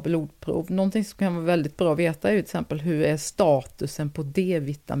man ju ta blodprov. Någonting som kan vara väldigt bra att veta är ju till exempel hur är statusen på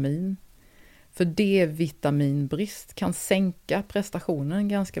D-vitamin. För D-vitaminbrist kan sänka prestationen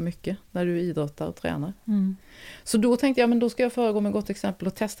ganska mycket när du idrottar och tränar. Så då tänkte jag, men då ska jag föregå med gott exempel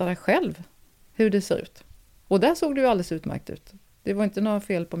och testa det själv, hur det ser ut. Och där såg det ju alldeles utmärkt ut. Det var inte några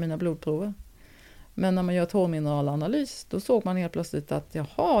fel på mina blodprover. Men när man gör ett hårmineralanalys, då såg man helt plötsligt att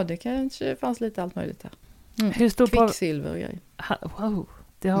det kanske fanns lite allt möjligt här. Hur stor kvicksilver och grejer. Wow,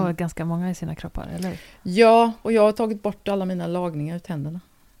 det har ganska många i sina kroppar, eller? Ja, och jag har tagit bort alla mina lagningar ur tänderna.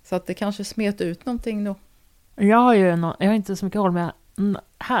 Så att det kanske smet ut någonting då. Jag har inte så mycket hål med.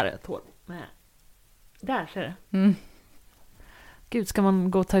 Här är ett hål. Där ser det. Gud, ska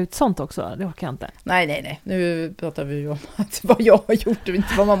man gå och ta ut sånt också? Det orkar jag inte. Nej. Nu pratar vi ju om vad jag har gjort och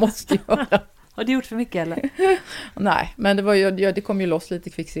inte vad man måste göra. Har du gjort för mycket eller? Nej, men det kom ju loss lite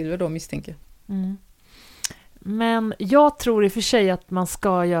kvicksilver då, misstänker jag. Men jag tror i och för sig att man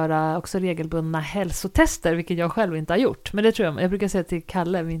ska göra också regelbundna hälsotester, vilket jag själv inte har gjort. Men det tror jag brukar säga till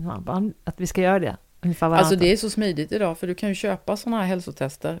Kalle, min man, att vi ska göra det. Alltså det är så smidigt idag, för du kan ju köpa sådana här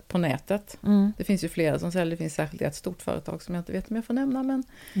hälsotester på nätet. Det finns ju flera som säljer, det finns särskilt ett stort företag som jag inte vet om jag får nämna, men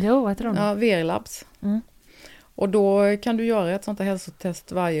jo, vad heter de? Ja, Verilabs. Och då kan du göra ett sånt här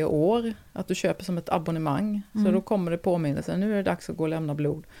hälsotest varje år, att du köper som ett abonnemang. Så då kommer det påminnelsen, nu är det dags att gå och lämna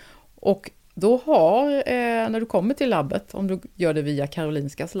blod. Och då när du kommer till labbet, om du gör det via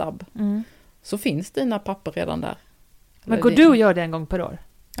Karolinskas labb, så finns dina papper redan där. Men går du och gör det en gång per år?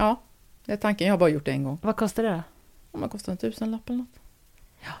 Ja, det är tanken. Jag har bara gjort det en gång. Vad kostar det då? Om man kostar 1000-lapp eller något.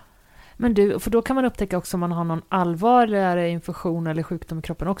 Ja. Men för då kan man upptäcka också om man har någon allvarligare infektion eller sjukdom i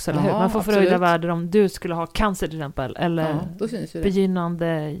kroppen också, eller hur? Man får förhöjda värden om du skulle ha cancer till exempel, eller då syns ju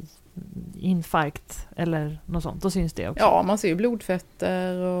begynnande infarkt eller något sånt. Då syns det också. Ja, man ser ju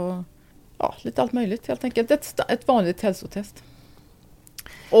blodfetter och lite allt möjligt helt enkelt. Ett vanligt hälsotest.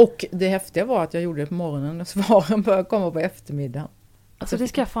 Och det häftiga var att jag gjorde det på morgonen och svaren började komma på eftermiddagen. Alltså det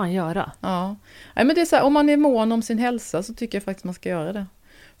ska jag fan göra. Ja. Nej, men det är så här, om man är mån om sin hälsa så tycker jag faktiskt man ska göra det.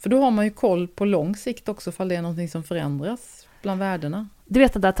 För då har man ju koll på lång sikt också, för det är någonting som förändras bland värdena. Du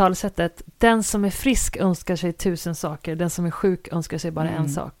vet det där talsättet, den som är frisk önskar sig 1000 saker, den som är sjuk önskar sig bara en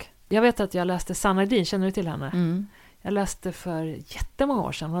sak. Jag vet att jag läste Sanna Edin, känner du till henne? Jag läste för jättemånga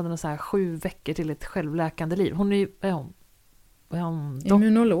år sedan, hon hade någon så här 7 veckor till ett självläkande liv. Hon är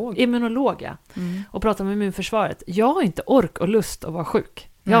immunolog, ja. Och pratar om immunförsvaret. Jag har inte ork och lust att vara sjuk.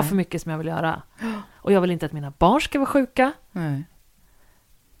 Jag har för mycket som jag vill göra. Och jag vill inte att mina barn ska vara sjuka. Nej.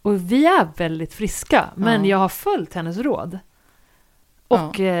 Och vi är väldigt friska, men jag har följt hennes råd.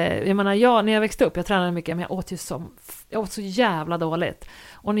 Och jag menar, när jag växte upp, jag tränade mycket, men jag åt så jävla dåligt.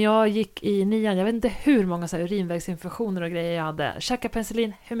 Och när jag gick i 9, jag vet inte hur många så här urinvägsinfektioner och grejer jag hade. Käka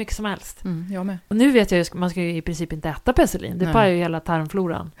penicillin hur mycket som helst. Jag med. Och nu vet jag ju, man ska ju i princip inte äta penicillin. Det pajar ju hela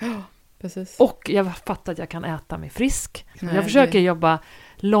tarmfloran. Ja, precis. Och jag fattar att jag kan äta mig frisk. Jag försöker jobba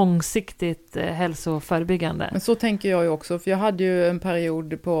långsiktigt hälsoförebyggande. Men så tänker jag ju också, för jag hade ju en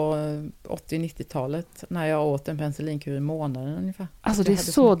period på 80-90-talet när jag åt en penicillinkur i månaden ungefär. Alltså det är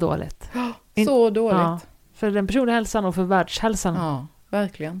så dåligt. Så dåligt. Ja, för den personliga hälsan och för världshälsan. Ja,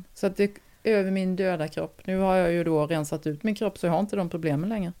 verkligen. Så att det är över min döda kropp. Nu har jag ju då rensat ut min kropp så jag har inte de problemen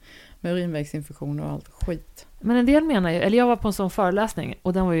längre. Med urinvägsinfektioner och allt skit. Men en del menar ju, eller jag var på en sån föreläsning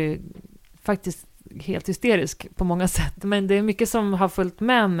och den var ju faktiskt helt hysterisk på många sätt. Men det är mycket som har följt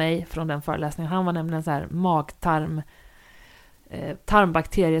med mig från den föreläsningen. Han var nämligen så här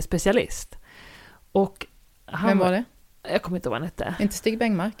tarmbakteriespecialist. Och vem var det? Jag kommer inte ihåg vad han hette. Inte Stig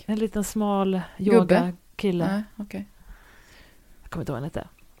Bengmark? En liten smal yoga-kille. Nej, okej. Jag kommer inte ihåg vad han hette.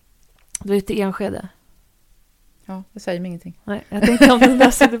 Du var ute i Enskede. Ja, det säger mig ingenting. Nej, jag tänkte om den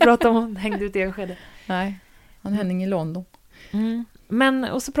där som du pratade om hängde ut i Enskede. Nej, han Henning i London. Men,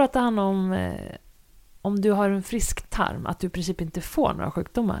 och så pratar han om du har en frisk tarm, att du i princip inte får några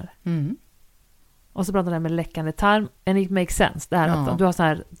sjukdomar. Och så pratar han med läckande tarm, and it makes sense. Det här att om du har så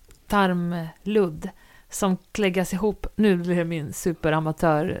här tarmludd som kläggas ihop, nu blir det min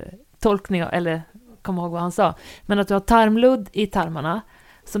superamatör-tolkning, eller kom ihåg vad han sa, men att du har tarmludd i tarmarna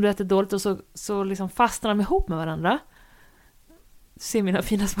som du äter dåligt och så liksom fastnar de ihop med varandra. Se mina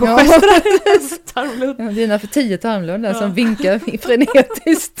fina små gester. Tarmludd. Ja, dina för 10 tarmludd som vinkar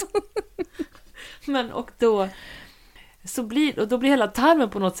frenetiskt. Men och då blir hela tarmen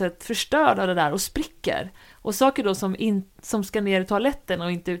på något sätt förstörd av det där och spricker. Och saker då som ska ner i toaletten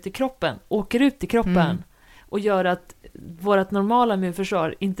och inte ut i kroppen åker ut i kroppen och gör att vårt normala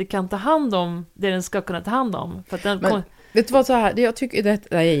immunförsvar inte kan ta hand om det den ska kunna ta hand om. För att vet du vad, så här, jag tycker det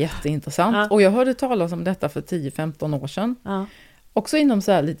är jätteintressant. Och jag hörde talas om detta för 10-15 år sedan. Också inom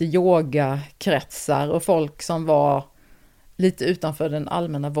så här lite yogakretsar och folk som var lite utanför den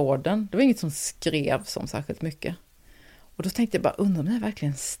allmänna vården. Det var inget som skrevs om särskilt mycket. Och då tänkte jag bara, undrar om det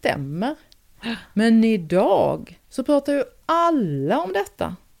verkligen stämmer. Men idag så pratar ju alla om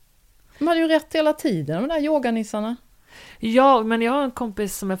detta. De hade ju rätt hela tiden, de där yoganissarna. Ja, men jag har en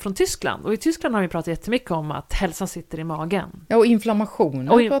kompis som är från Tyskland. Och i Tyskland har vi pratat jättemycket om att hälsan sitter i magen. Ja, och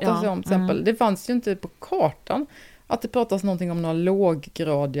inflammationer pratas om till exempel. Det fanns ju inte på kartan att det pratas någonting om några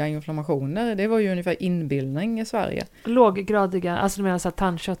låggradiga inflammationer. Det var ju ungefär inbildning i Sverige. Låggradiga, alltså du menar så här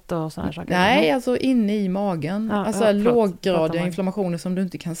tandkött och sådana här saker? Nej, alltså inne i magen. Låggradiga inflammationer som du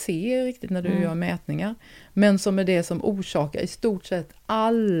inte kan se riktigt när du gör mätningar. Men som är det som orsakar i stort sett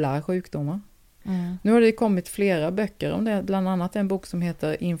alla sjukdomar. Nu har det kommit flera böcker om det. Bland annat en bok som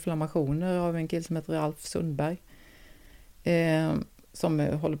heter Inflammationer av en kille som heter Ralf Sundberg. Som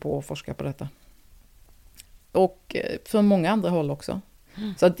håller på att forska på detta. Och från många andra håll också.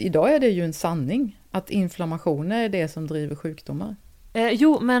 Så att idag är det ju en sanning att inflammationer är det som driver sjukdomar.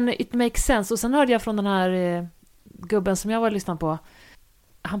 Jo, men it makes sense. Och sen hörde jag från den här gubben som jag var lyssnad på.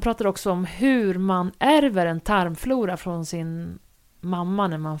 Han pratade också om hur man ärver en tarmflora från sin mamma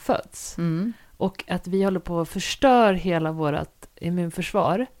när man föds. Och att vi håller på att förstör hela vårt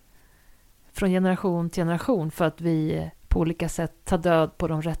immunförsvar från generation till generation för att vi på olika sätt tar död på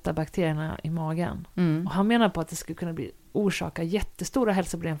de rätta bakterierna i magen. Och han menar på att det skulle kunna orsaka jättestora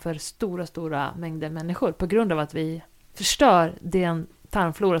hälsoproblem för stora mängder människor på grund av att vi förstör den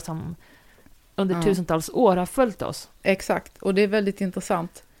tarmflora som under tusentals år har följt oss. Exakt, och det är väldigt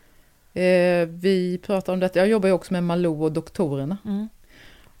intressant. Vi pratar om detta, jag jobbar ju också med Malou och doktorerna.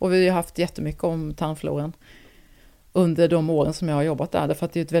 Och vi har haft jättemycket om tarmfloran under de åren som jag har jobbat där, därför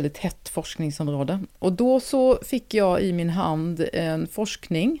att det är ett väldigt hett forskningsområde. Och då så fick jag i min hand en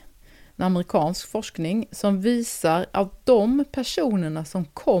amerikansk forskning, som visar att de personerna som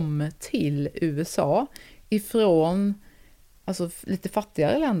kommer till USA ifrån alltså lite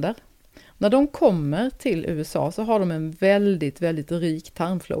fattigare länder, när de kommer till USA så har de en väldigt, väldigt rik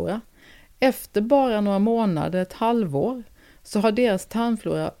tarmflora. Efter bara några månader, ett halvår, så har deras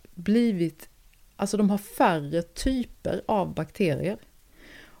tarmflora blivit, alltså de har färre typer av bakterier.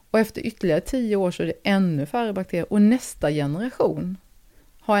 Och efter ytterligare 10 år så är det ännu färre bakterier. Och nästa generation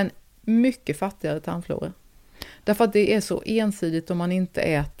har en mycket fattigare tarmflora. Därför att det är så ensidigt om man inte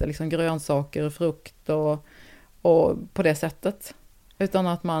äter liksom grönsaker och frukt och på det sättet. Utan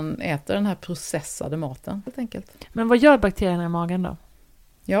att man äter den här processade maten helt enkelt. Men vad gör bakterierna i magen då?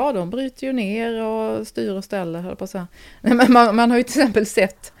 Ja, de bryter ju ner och styr och ställer, höll jag på att säga. Nej, men man har ju till exempel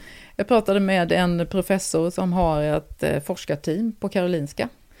sett, jag pratade med en professor som har ett forskarteam på Karolinska.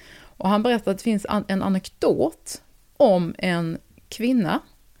 Och han berättade att det finns en anekdot om en kvinna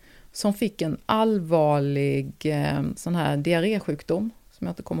som fick en allvarlig sån här diarrésjukdom, som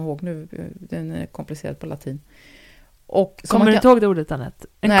jag inte kommer ihåg nu, den är komplicerad på latin. Och kommer du inte ihåg det ordet, Annette?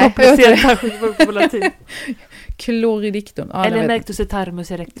 Nej, komplicerad tarmsjukdom på latin. Chloridictum. Ja, eller Merctus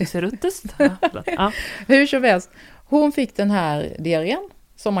erectus erectus erutus. Ja. Hur som helst, hon fick den här diarrén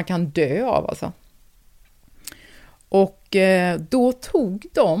som man kan dö av alltså. Och då tog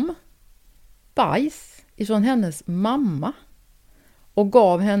de bajs ifrån hennes mamma och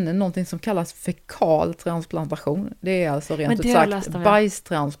gav henne någonting som kallas fekal transplantation. Det är alltså rent ut sagt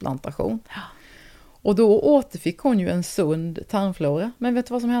bajstransplantation. Ja. Och då återfick hon ju en sund tarmflora. Men vet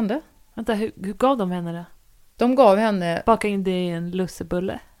du vad som hände? Vänta, hur gav de henne det? De gav henne... Baka in det i en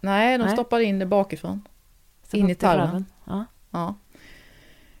lussebulle? Nej, de stoppade in det bakifrån. Så in i tarmen. Ja.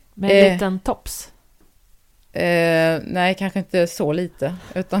 Med en liten tops? Nej, kanske inte så lite.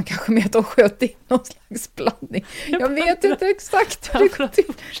 Utan kanske mer att de sköt in någon slags blandning. Jag vet inte exakt hur det går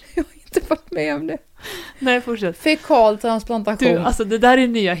till. Jag har inte varit med om det. Nej, fortsätt. Fekal transplantation. Du, alltså det där är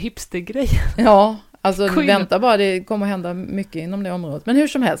nya hipstergrejer. Ja, alltså vänta bara, det kommer att hända mycket inom det området. Men hur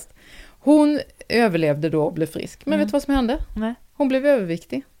som helst, hon överlevde då och blev frisk. Men vet du vad som hände? Nej. Hon blev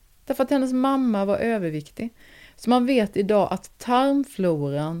överviktig. Därför att hennes mamma var överviktig. Så man vet idag att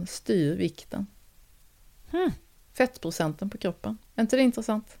tarmfloran styr vikten. Fettprocenten på kroppen. Är inte det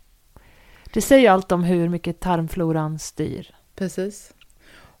intressant? Det säger allt om hur mycket tarmfloran styr. Precis.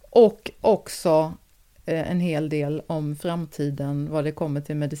 Och också en hel del om framtiden, vad det kommer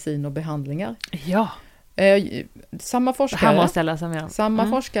till medicin och behandlingar. Ja. Samma forskare,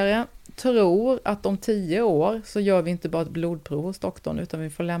 forskare tror att om 10 år så gör vi inte bara ett blodprov hos doktorn, utan vi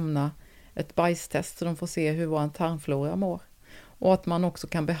får lämna ett bajstest så de får se hur vår tarmflora mår. Och att man också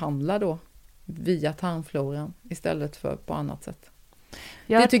kan behandla då via tarmfloran istället för på annat sätt.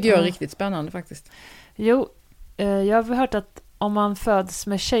 Det tycker jag är riktigt spännande faktiskt. Jo, jag har hört att om man föds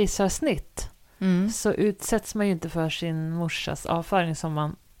med kejsarsnitt så utsätts man ju inte för sin morsas avföring som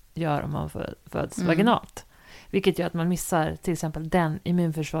man gör om man föds vaginalt. Vilket gör att man missar till exempel den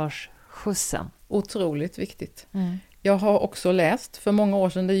immunförsvarsskjutsen. Otroligt viktigt. Jag har också läst för många år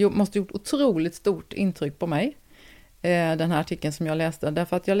sedan, det måste ha gjort otroligt stort intryck på mig, den här artikeln som jag läste.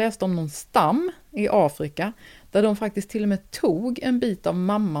 Därför att jag läste om någon stam i Afrika där de faktiskt till och med tog en bit av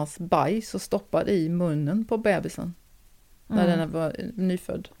mammas bajs och stoppade i munnen på bebisen. När den var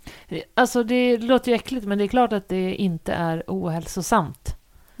nyfödd. Alltså det låter ju äckligt, men det är klart att det inte är ohälsosamt.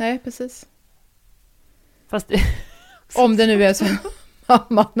 Nej, precis. Fast om det nu är så att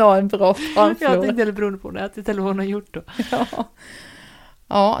man har en bra tarmflora. Jag tänkte det beroende på det att telefonen har gjort då.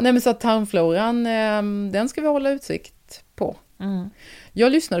 Ja, nej, men så att tarmfloran, den ska vi hålla utsikt på.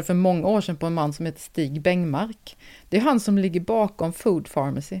 Jag lyssnade för många år sedan på en man som heter Stig Bengmark. Det är han som ligger bakom Food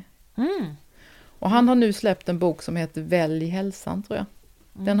Pharmacy. Och han har nu släppt en bok som heter Välj hälsan, tror jag.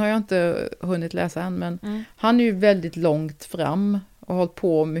 Den har jag inte hunnit läsa än, men han är ju väldigt långt fram och hållit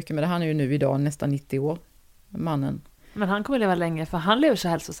på mycket med det. Han är ju nu idag nästan 90 år, mannen. Men han kommer leva länge för han lever så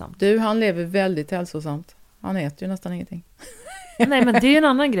hälsosamt. Du, han lever väldigt hälsosamt. Han äter ju nästan ingenting. Nej, men det är ju en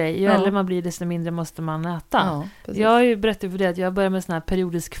annan grej. Ju Ja. äldre man blir, desto mindre måste man äta. Ja, precis. Jag har ju berättat för det att jag börjar med sån här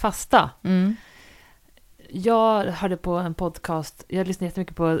periodisk fasta. Mm. Jag hörde på en podcast, jag lyssnade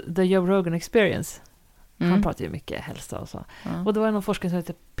jättemycket på The Joe Rogan Experience. Han pratar ju mycket hälsa och så. Ja. Och då var det någon forskare som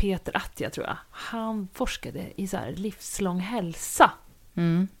heter Peter Attia, tror jag. Han forskade i så här livslång hälsa.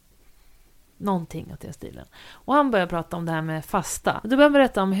 Mm. Någonting åt den stilen. Och han började prata om det här med fasta. Då började han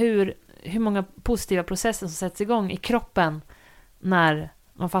berätta om hur många positiva processer som sätts igång i kroppen när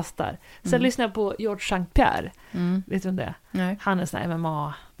man fastar. Sen lyssnade jag på George St. Pierre. Vet du om det är? Nej. Han är sån här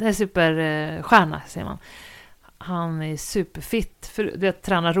MMA. Det är superstjärna, säger man. Han är superfit. För det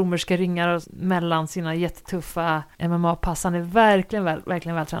tränar romerska ringar mellan sina jättetuffa MMA-pass. Han är verkligen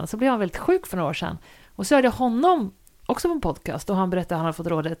vältränad. Så blev han väldigt sjuk för några år sedan. Och så hörde jag honom också på en podcast. Och han berättade att han hade fått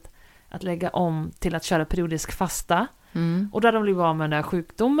rådet att lägga om till att köra periodisk fasta. Och då hade de blivit av med den där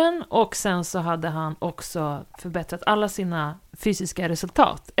sjukdomen. Och sen så hade han också förbättrat alla sina fysiska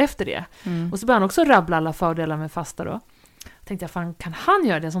resultat efter det. Och så började han också rabbla alla fördelar med fasta då. Tänkte jag, fan, kan han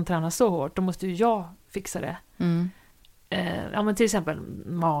göra det som tränar så hårt? Då måste ju jag fixa det. Ja, men till exempel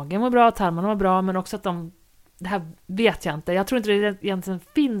magen var bra, tarmarna var bra, men också att det här vet jag inte. Jag tror inte det egentligen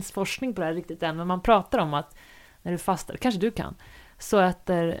finns forskning på det här riktigt än, men man pratar om att när du fastar, kanske du kan, så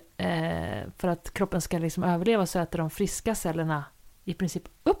äter, för att kroppen ska liksom överleva, så äter de friska cellerna i princip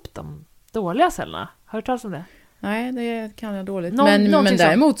upp de dåliga cellerna. Har du talat om det? Nej, det kan jag dåligt. Någonting Men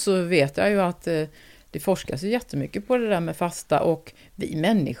däremot så vet jag ju att det forskas ju jättemycket på det där med fasta, och vi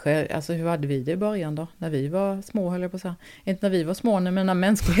människor, alltså hur hade vi det i början då? När vi var små, höll jag på att säga. Inte när vi var små, men när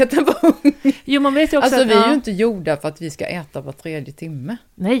mänskligheten var ung. Jo, man vet ju också Alltså att, vi är ju inte gjorda för att vi ska äta var 3:e timme.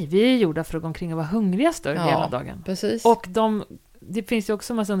 Nej, vi är gjorda för att gå omkring och vara hungriga större hela dagen. Precis. Och det finns ju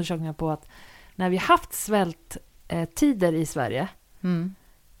också en massa undersökningar på att när vi haft svälttider i Sverige,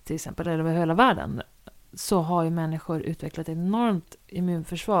 till exempel, eller över hela världen, så har ju människor utvecklat ett enormt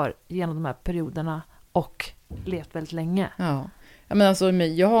immunförsvar genom de här perioderna och levt väldigt länge. Ja, men alltså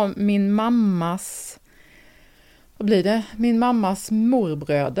jag har min mammas, vad blir det? Min mammas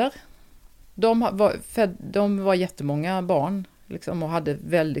morbröder. De var jättemånga barn liksom, och hade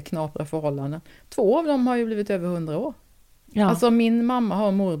väldigt knapra förhållanden. 2 av dem har ju blivit över 100 år. Ja. Alltså min mamma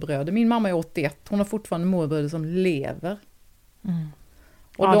har morbröder. Min mamma är 81. Hon har fortfarande morbröder som lever.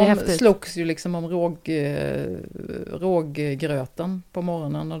 Och Ja, det är de häftigt. slogs ju liksom om råggröten på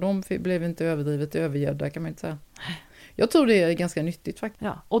morgonen. Och de blev inte överdrivet övergödda, kan man inte säga. Jag tror det är ganska nyttigt faktiskt.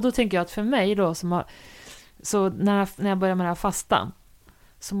 Ja, och då tänker jag att för mig då, så när jag börjar med det här fasta,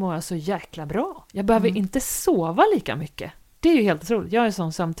 så mår jag så jäkla bra. Jag behöver inte sova lika mycket. Det är ju helt otroligt. Jag är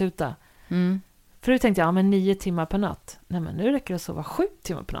sån sömntuta. Förut tänkte jag, men 9 timmar per natt. Nej, men nu räcker det att sova 7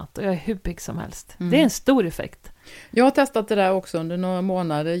 timmar per natt. Och jag är hur pigg som helst. Det är en stor effekt. Jag har testat det där också under några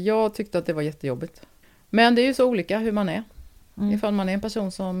månader. Jag tyckte att det var jättejobbigt. Men det är ju så olika hur man är. Ifall man är en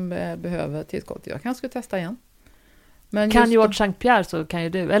person som behöver tillskott. Jag kanske ska testa igen. Men Kan George St. Pierre så kan ju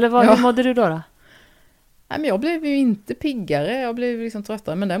du. Eller hur mådde du då? Nej, men jag blev ju inte piggare. Jag blev liksom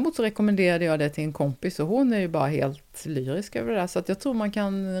tröttare. Men däremot så rekommenderade jag det till en kompis. Och hon är ju bara helt lyrisk över det där. Så att jag tror man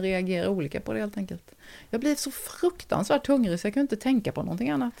kan reagera olika på det helt enkelt. Jag blev så fruktansvärt hungrig så jag kunde inte tänka på någonting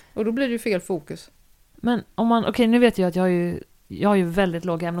annat. Och då blir det ju fel fokus. Men om man, okej, nu vet jag att jag har ju väldigt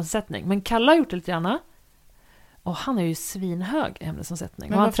låg ämnesomsättning. Men Kalle har gjort det lite grann. Och han är ju svinhög ämnesomsättning.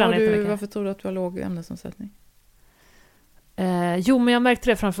 Men och han tränar jättemycket. varför tror du att du har låg ämnesomsättning? Jo, men jag märkte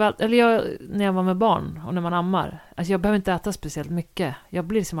det framförallt när jag var med barn och när man ammar. Alltså jag behöver inte äta speciellt mycket. Jag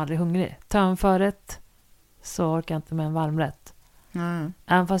blir liksom aldrig hungrig. Tar en förrätt så orkar jag inte med en varmrätt.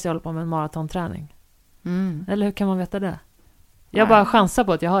 Även fast jag håller på med en maratonträning. Eller hur kan man veta det? Jag bara chansar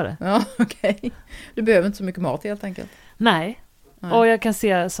på att jag har det. Ja, okej. Du behöver inte så mycket mat helt enkelt. Nej. Och jag kan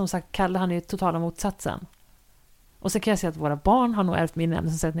se, som sagt, Kalle, han är ju totala motsatsen. Och så kan jag se att våra barn har nog ärvt min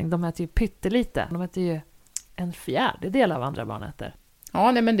ämnesomsättning. De äter ju pyttelite. De äter ju en 1/4 av andra barn äter.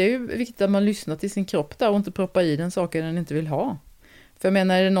 Ja, nej, men det är ju viktigt att man lyssnar till sin kropp där och inte proppar i den saker den inte vill ha. För jag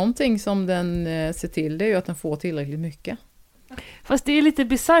menar, är det någonting som den ser till, det är ju att den får tillräckligt mycket. Fast det är lite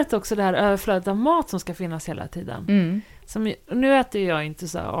bisarrt också, det här överflödet av mat som ska finnas hela tiden. Nu äter jag inte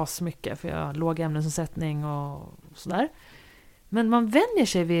så asmycket för jag har låg ämnesomsättning och sådär. Men man vänjer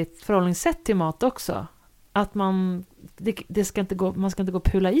sig vid ett förhållningssätt till mat också. Att man ska inte gå och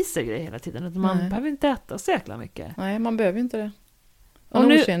pula i sig grejer hela tiden. Utan man behöver inte äta så jäkla mycket. Nej, man behöver inte det. Och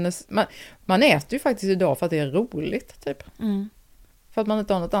nu, man äter ju faktiskt idag för att det är roligt, typ. För att man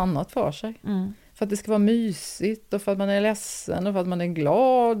inte har något annat för sig. För att det ska vara mysigt och för att man är ledsen och för att man är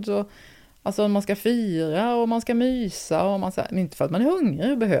glad. Och, Alltså man ska fira och man ska mysa och man ska, men inte för att man är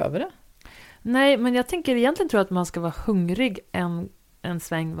hungrig och behöver det. Nej, men jag tänker egentligen tror jag att man ska vara hungrig en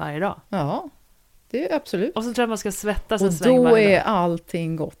sväng varje dag. Ja, det är absolut. Och så tror jag att man ska svettas en Och sväng då varje dag. är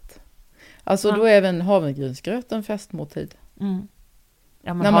allting gott. Alltså då är även havregrynsgröt en festmåltid. Mm.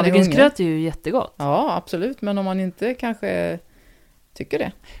 Ja, men När man är havregrynsgröt är ju jättegott. Ja, absolut. Men om man inte kanske tycker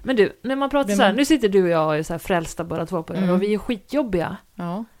det. Men du, när man pratar så här, nu sitter du och jag och är så här frälsta båda två på det och vi är skitjobbiga.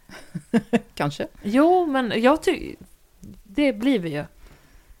 Ja, kanske. Jo, men jag tycker, det blir vi ju.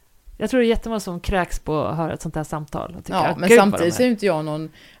 Jag tror det är jättemånga som kräks på att höra ett sånt här samtal. Och tycker, Ja, men samtidigt så är inte jag någon,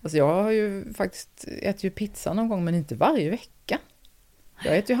 alltså jag har ju faktiskt ätit ju pizza någon gång, men inte varje vecka.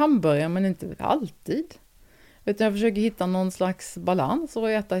 Jag äter ju hamburgare, men inte alltid. Utan jag försöker hitta någon slags balans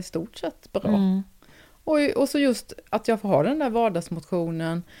och äta i stort sett bra. Mm. Och så just att jag får ha den där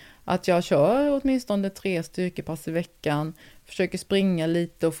vardagsmotionen, att jag kör åtminstone 3 styrkepass i veckan, försöker springa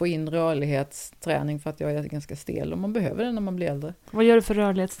lite och få in rörlighetsträning för att jag är ganska stel och man behöver det när man blir äldre. Vad gör du för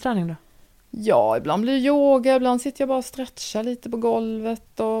rörlighetsträning då? Ja, ibland blir det yoga, ibland sitter jag bara och stretchar lite på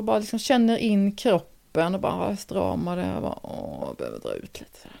golvet och bara liksom känner in kroppen och bara stramar det och bara, jag behöver dra ut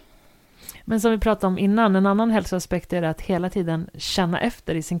lite. Men som vi pratade om innan, en annan hälsoaspekt är att hela tiden känna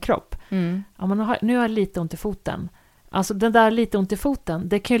efter i sin kropp. Mm. Ja, men nu har jag lite ont i foten. Alltså den där lite ont i foten,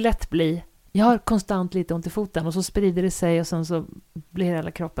 det kan ju lätt bli, jag har konstant lite ont i foten och så sprider det sig och sen så blir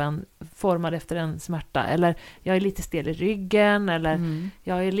hela kroppen formad efter en smärta. Eller jag är lite stel i ryggen eller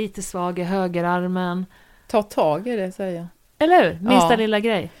jag är lite svag i högerarmen. Ta tag i det, säger jag. Eller hur? Minsta lilla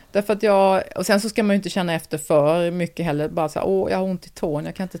grej. Därför att och sen så ska man ju inte känna efter för mycket heller. Bara så här, jag har ont i tån,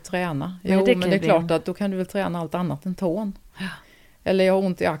 jag kan inte träna. Nej, Jo, det men det är klart att då kan du väl träna allt annat än tån. Ja. Eller jag har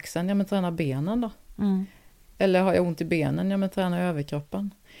ont i axeln, ja men träna benen då. Mm. Eller har jag ont i benen, ja men träna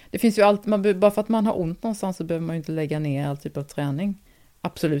överkroppen. Det finns ju allt, bara för att man har ont någonstans så behöver man ju inte lägga ner all typ av träning.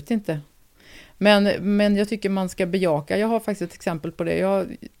 Absolut inte. Men jag tycker man ska bejaka. Jag har faktiskt ett exempel på det.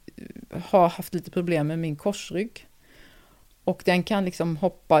 Jag har haft lite problem med min korsrygg. Och den kan liksom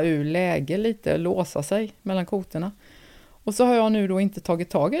hoppa ur läge lite, låsa sig mellan kotorna. Och så har jag nu då inte tagit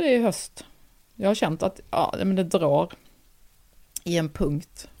tag i det i höst. Jag har känt att men det drar i en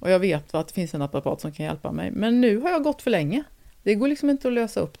punkt. Och jag vet att det finns en naprapat som kan hjälpa mig. Men nu har jag gått för länge. Det går liksom inte att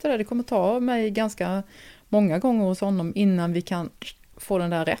lösa upp det där. Det kommer ta mig ganska många gånger hos honom innan vi kan få den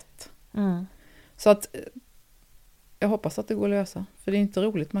där rätt. Mm. Så att jag hoppas att det går att lösa. För det är inte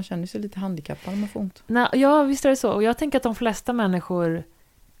roligt. Man känner sig lite handikappad när man får ont. Nej, ja, visst är det så. Och jag tänker att de flesta människor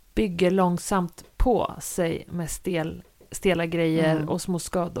bygger långsamt på sig med stela grejer och små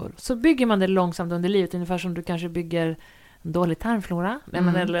skador. Så bygger man det långsamt under livet. Ungefär som du kanske bygger en dålig tarmflora.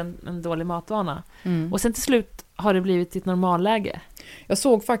 Eller en dålig matvana. Mm. Och sen till slut har det blivit ett normalläge. Jag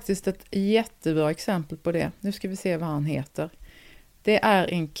såg faktiskt ett jättebra exempel på det. Nu ska vi se vad han heter. Det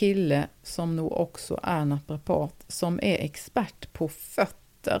är en kille som nog också är naprapat som är expert på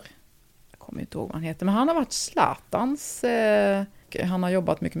fötter. Jag kommer inte ihåg vad han heter, men han har varit Zlatans. Han har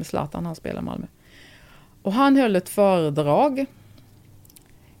jobbat mycket med Zlatan, han spelar i Malmö. Och han höll ett föredrag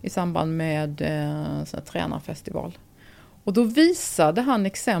i samband med en tränarfestival. Och då visade han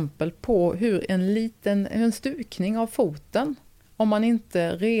exempel på hur en stukning av foten, om man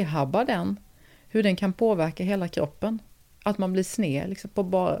inte rehabbar den, hur den kan påverka hela kroppen. Att man blir sned liksom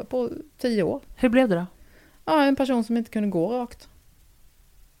på 10 år. Hur blev det då? Ja, en person som inte kunde gå rakt.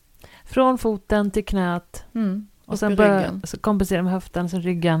 Från foten till knät. Och sen så kompensera med höften, sen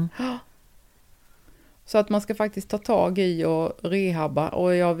ryggen. Så att man ska faktiskt ta tag i och rehabba.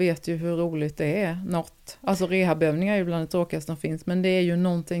 Och jag vet ju hur roligt det är. Alltså rehabövningar är ju bland det tråkigaste som finns. Men det är ju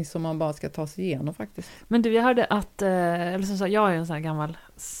någonting som man bara ska ta sig igenom faktiskt. Men du, jag hörde att eller som sagt, jag har ju en sån här gammal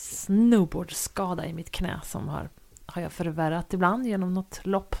snowboardskada i mitt knä som har jag förvärrat ibland genom något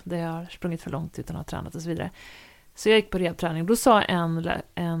lopp där jag har sprungit för långt utan att ha tränat och så vidare. Så jag gick på rehabträning. Då sa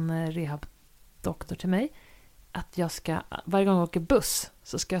en rehabdoktor till mig att jag ska, varje gång jag åker buss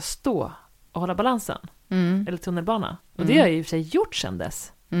så ska jag stå och hålla balansen. Eller tunnelbana. Och det har jag i och för sig gjort sedan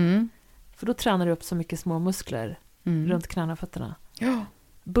dess. För då tränar du upp så mycket små muskler runt knäna och fötterna. Ja.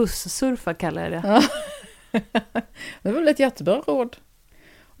 Busssurfa kallar jag det. Ja. Det är väl ett jättebra råd.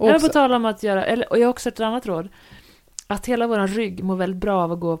 Eller på tal om att göra, och jag har också ett annat råd. Att hela våran rygg mår väldigt bra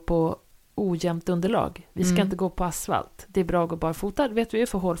av att gå på ojämnt underlag. Vi ska inte gå på asfalt. Det är bra att gå barfotad, vet vi,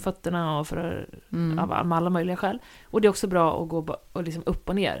 för hålfötterna och för av alla möjliga skäl. Och det är också bra att gå och liksom upp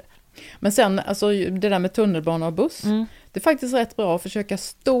och ner. Men sen, alltså det där med tunnelbana och buss, det är faktiskt rätt bra att försöka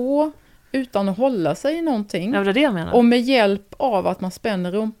stå utan att hålla sig i någonting. Ja, det är det jag menar. Och med hjälp av att man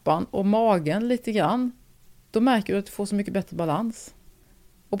spänner rumpan och magen lite grann, då märker du att du får så mycket bättre balans.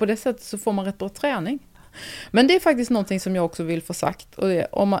 Och på det sättet så får man rätt bra träning. Men det är faktiskt någonting som jag också vill få sagt. Och det,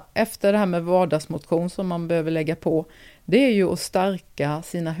 efter det här med vardagsmotion som man behöver lägga på, det är ju att stärka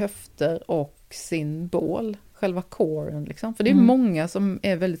sina höfter och sin bål. Själva coren liksom. För det är många som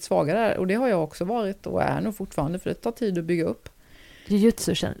är väldigt svaga där. Och det har jag också varit och är nog fortfarande. För det tar tid att bygga upp.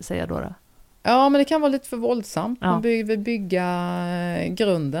 Jiu-jitsu säger jag då. Ja, men det kan vara lite för våldsamt. Ja. Man behöver bygga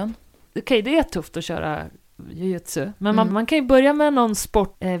grunden. Okej, det är tufft att köra jiu-jitsu. Men man kan ju börja med någon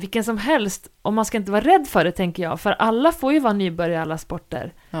sport, vilken som helst. Och man ska inte vara rädd för det, tänker jag. För alla får ju vara nybörjare i alla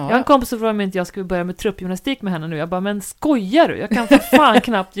sporter. Ja. Jag har en kompis som frågade mig inte jag skulle börja med truppgymnastik med henne nu. Jag bara, men skojar du? Jag kan för fan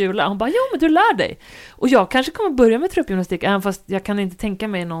knappt hjula. Hon bara, jo men du lär dig. Och jag kanske kommer börja med truppgymnastik. Även fast jag kan inte tänka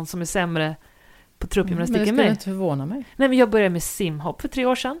mig någon som är sämre på truppgymnastik än mig. Men det skulle inte förvåna mig. Nej, men jag började med simhopp för 3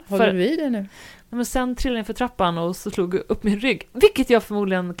 år sedan. Håller du i det nu? Men sen trillade jag för trappan och så slog jag upp min rygg. Vilket jag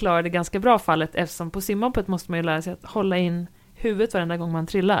förmodligen klarade ganska bra fallet, eftersom på simhoppet måste man ju lära sig att hålla in huvudet varenda gång man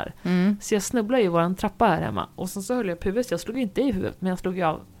trillar. Så jag snubblade ju i våran trappa här hemma. Och så höll jag på huvudet. Jag slog inte i huvudet, men jag slog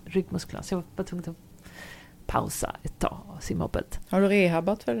av ryggmusklerna. Så jag var tvungen att pausa ett tag simhoppet. Har du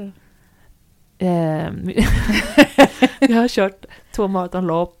rehabat för det? Jag har kört 2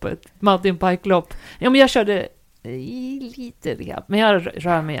 maratonlopp, ett mountainbike-lopp. Ja, men jag körde lite rehab, men jag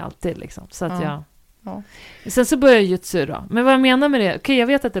rör mig alltid liksom, så att jag... Sen så började jag jiu-jitsu då. Men vad jag menar med det, okej, jag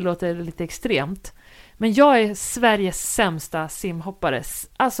vet att det låter lite extremt, men jag är Sveriges sämsta simhoppare.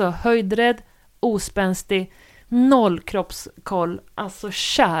 Alltså höjdrädd, ospänstig, noll kroppskoll. Alltså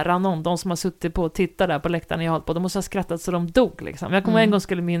kära någon, de som har suttit på och tittat där på läktaren jag hållit på, de måste ha skrattat så de dog liksom. Jag kommer en gång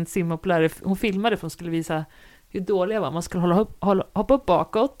skulle min simhopplärare, hon filmade för hon skulle visa hur dålig jag var. Man skulle hoppa upp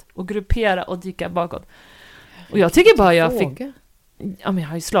bakåt och gruppera och dyka bakåt. Och jag tycker bara jag fick... Ja, men jag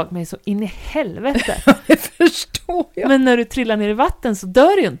har ju slagit mig så in i helvete. Det förstår jag. Men när du trillar ner i vatten så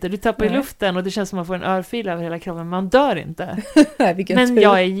dör du inte. Du tappar i luften och det känns som att man får en örfil över hela kroppen. Men man dör inte. Men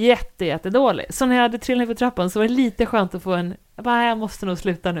jag är jättedålig. Så när jag hade trillat ner för trappan så var det lite skönt att få en... Jag måste nog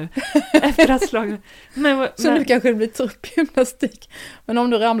sluta nu. Efter att slaget. Så nu kanske det blir truppgymnastik. Men om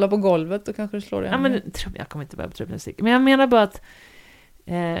du ramlar på golvet då kanske du slår dig. Ja, men jag kommer inte börja på truppgymnastik. Men jag menar bara att...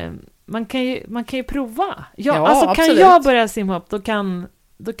 Man kan ju prova. Alltså absolut. Kan jag börja simhopp,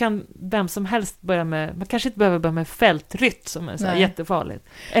 då kan vem som helst börja med, man kanske inte behöver börja med fältrytt som är så här jättefarligt.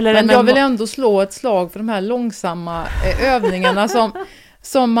 Men jag vill ändå slå ett slag för de här långsamma övningarna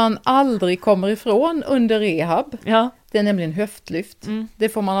som man aldrig kommer ifrån under rehab. Ja. Det är nämligen höftlyft. Det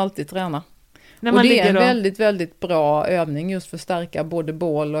får man alltid träna. Och det är en väldigt, väldigt bra övning just för att stärka både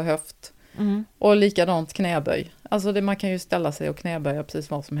bål och höft. Och likadant knäböj. Alltså man kan ju ställa sig och knäböja precis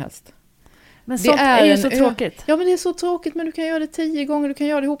vad som helst. Men sånt är ju så tråkigt. Ja, men det är så tråkigt, men du kan göra det 10 gånger. Du kan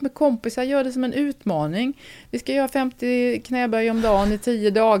göra det ihop med kompisar. Gör det som en utmaning. Vi ska göra 50 knäböj om dagen i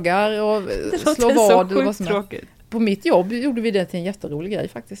 10 dagar och slå vad. Det så tråkigt. På mitt jobb gjorde vi det till en jätterolig grej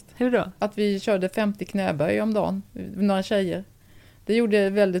faktiskt. Hur då? Att vi körde 50 knäböj om dagen. Några tjejer. Det gjorde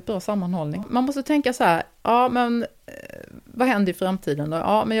väldigt bra sammanhållning. Man måste tänka så här, ja men vad händer i framtiden då?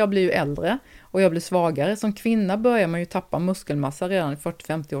 Ja, men jag blir ju äldre och jag blir svagare. Som kvinna börjar man ju tappa muskelmassa redan i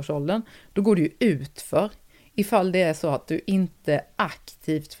 40-50 års åldern. Då går det ju utför. Ifall det är så att du inte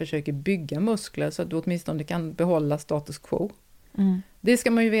aktivt försöker bygga muskler så att du åtminstone kan behålla status quo. Det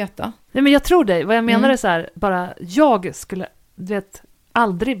ska man ju veta. Nej, men jag tror dig. Vad jag menar är så här, bara jag skulle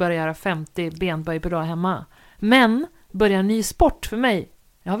aldrig börja göra 50 benböj per dag hemma. Men börja en ny sport för mig.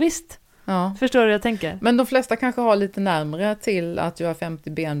 Ja visst. Ja. Förstår du vad jag tänker? Men de flesta kanske har lite närmare till att göra 50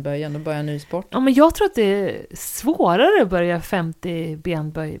 benböj än att börja en ny sport. Ja, men jag tror att det är svårare att börja 50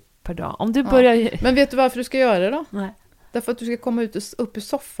 benböj per dag. Om du börjar... Men vet du varför du ska göra det då? Nej. Därför att du ska komma upp ur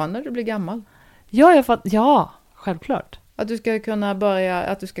soffan när du blir gammal. Ja, självklart. Att du ska kunna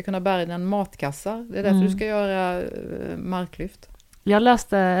bära en matkassa. Det är därför du ska göra marklyft. Jag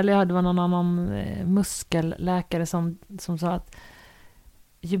läste, eller det var någon annan muskelläkare som sa att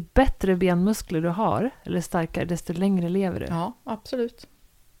ju bättre benmuskler du har, eller starkare, desto längre lever du. Ja, absolut.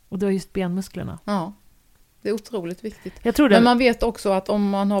 Och det är just benmusklerna. Ja, det är otroligt viktigt. Jag tror det. Men man vet också att om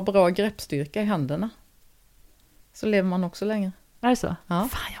man har bra greppstyrka i händerna så lever man också längre. Är det så? Ja.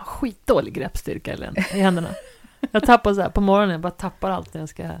 Fan, jag har skitdålig greppstyrka i händerna. Jag tappar så här på morgonen, jag bara tappar allt när jag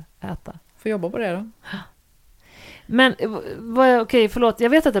ska äta. Får jobba på det då. Men okej, förlåt. Jag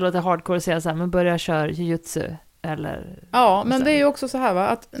vet att det låter hardcore att säga så här, men börja köra jiu-jitsu eller... Ja, men det är ju också så här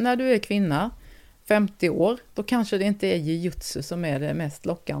att när du är kvinna, 50 år, då kanske det inte är jiu-jitsu som är det mest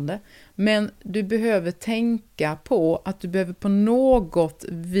lockande. Men du behöver tänka på att du behöver på något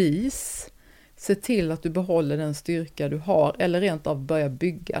vis se till att du behåller den styrka du har eller rent av börja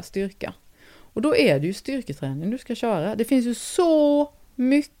bygga styrka. Och då är det ju styrketräning du ska köra. Det finns ju så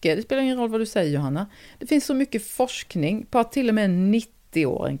mycket, det spelar ingen roll vad du säger Johanna, det finns så mycket forskning på att till och med en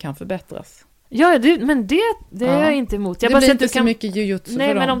 90-åring kan förbättras. Ja, men det är jag inte emot. Jag det bara blir inte så mycket jujutsu Nej,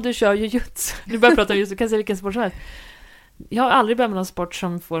 för men dem. om du kör jujutsu. Du börjar prata om jujutsu, kan säga vilken sport som helst. Jag har aldrig börjat med någon sport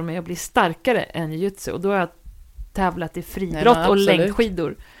som får mig att bli starkare än jujutsu. Och då har jag tävlat i friidrott och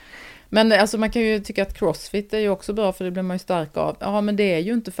längdskidor. Men alltså man kan ju tycka att crossfit är ju också bra, för det blir man ju stark av. Ja, men det är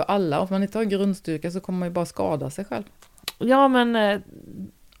ju inte för alla. Om man inte har grundstyrka så kommer man ju bara skada sig själv. Ja, men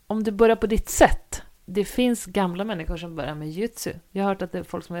om du börjar på ditt sätt. Det finns gamla människor som börjar med jujutsu. Jag har hört att det är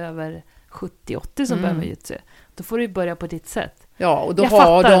folk som är över 70-80 som börjar med jujutsu. Då får du börja på ditt sätt. Ja, och då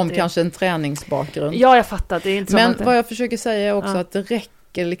har de kanske en träningsbakgrund. Ja, jag fattar att det är inte så. Men vad jag försöker säga är också att det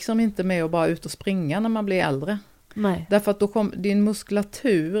räcker liksom inte med att bara ut och springa när man blir äldre. Nej. Därför att då din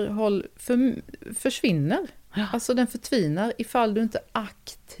muskulatur försvinner. Ja. Alltså den förtvinar ifall du inte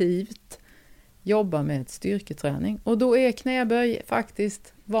aktivt jobbar med styrketräning. Och då är knäböj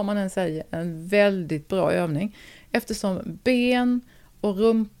faktiskt, vad man än säger, en väldigt bra övning. Eftersom ben och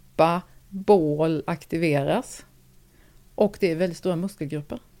rumpa, bål aktiveras. Och det är väldigt stora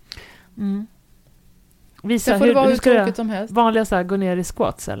muskelgrupper. Mm. Visa får det vara hur hur ska tråkigt som helst. Vanliga så här, gå ner i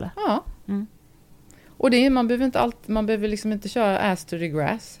squats eller? Ja. Mm. Och man behöver liksom inte köra ass to the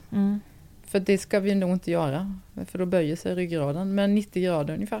grass. Mm. För det ska vi nog inte göra. För då böjer sig ryggraden med 90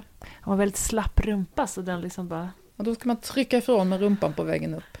 grader ungefär. Han var väldigt slapp rumpa så den liksom bara... Och då ska man trycka ifrån med rumpan på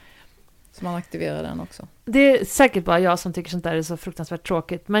vägen upp. Så man aktiverar den också. Det är säkert bara jag som tycker sånt där är så fruktansvärt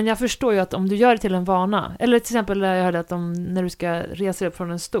tråkigt. Men jag förstår ju att om du gör det till en vana. Eller till exempel jag hörde att när du ska resa upp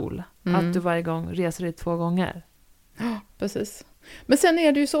från en stol. Att du varje gång reser dig 2 gånger. Ja, precis. Men sen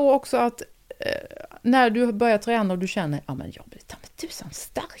är det ju så också att när du börjar träna och du känner ja men jag blir tusan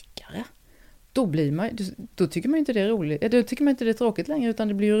starkare. Då tycker man inte det är roligt. Då tycker man inte det är tråkigt längre, utan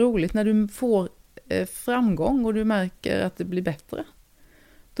det blir ju roligt när du får framgång och du märker att det blir bättre.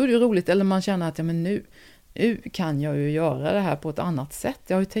 Då är det ju roligt. Eller man känner att ja, men nu kan jag ju göra det här på ett annat sätt.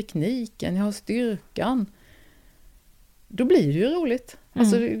 Jag har ju tekniken, jag har styrkan. Då blir det ju roligt.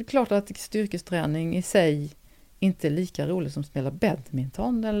 Alltså det är klart att styrkesträning i sig inte är lika roligt som att spela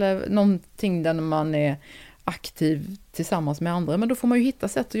badminton eller någonting där man är aktiv tillsammans med andra. Men då får man ju hitta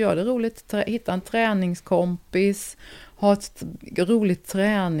sätt att göra det roligt. Hitta en träningskompis, ha ett roligt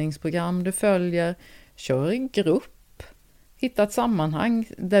träningsprogram du följer, kör i grupp, hitta ett sammanhang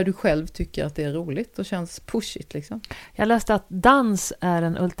där du själv tycker att det är roligt och känns pushigt liksom. Jag läste att dans är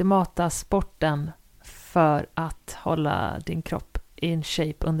den ultimata sporten för att hålla din kropp in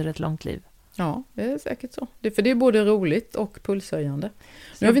shape under ett långt liv. Ja, det är säkert så. För det är både roligt och pulshöjande.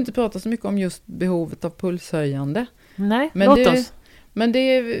 Nu har vi inte pratat så mycket om just behovet av pulshöjande. Nej, låt oss. Men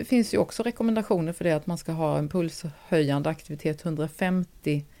det finns ju också rekommendationer för det, att man ska ha en pulshöjande aktivitet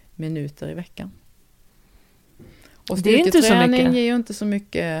 150 minuter i veckan. Och styrketräning ger ju inte så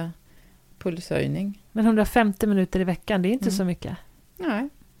mycket pulshöjning. Men 150 minuter i veckan, det är inte så mycket. Nej.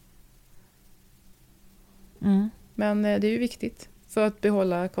 Mm. Men det är ju viktigt för att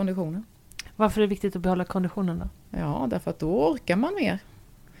behålla konditionen. Varför är det viktigt att behålla konditionen då? Ja, därför att då orkar man mer.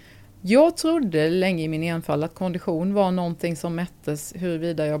 Jag trodde länge i min enfald att kondition var någonting som mättes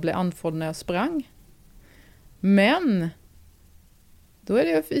huruvida jag blev andfådd när jag sprang. Men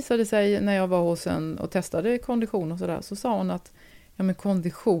då visade det sig när jag var hos en och testade kondition och sådär, så sa hon att ja, men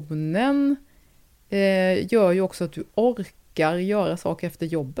konditionen gör ju också att du orkar göra saker efter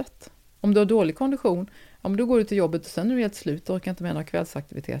jobbet. Om du har dålig kondition, ja, men då går du till jobbet och sen är du helt slut och orkar inte med några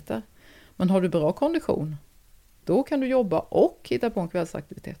kvällsaktiviteter. Men har du bra kondition, då kan du jobba och hitta på en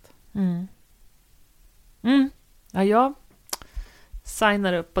kvällsaktivitet. Mm. Ja, jag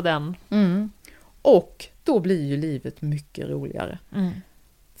signar upp på den. Och då blir ju livet mycket roligare.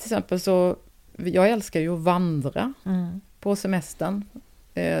 Till exempel så, jag älskar ju att vandra på semestern.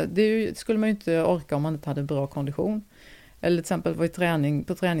 Det skulle man ju inte orka om man inte hade bra kondition. Eller till exempel var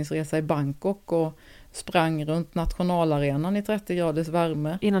på träningsresa i Bangkok och sprang runt nationalarenan i 30 graders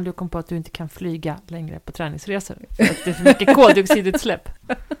värme. Innan du kom på att du inte kan flyga längre på träningsresor. För att det är för mycket koldioxidutsläpp.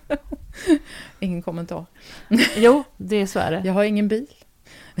 Ingen kommentar. Jo, så är det. Jag har ingen bil.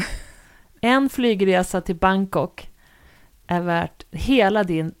 En flygresa till Bangkok är värt hela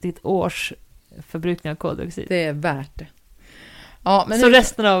ditt års förbrukning av koldioxid. Det är värt det. Ja, men så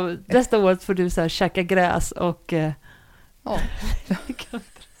resten av året får du så här käka gräs och... Ja.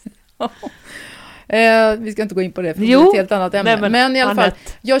 Vi ska inte gå in på det, för det är ett helt annat ämne. Men i alla fall,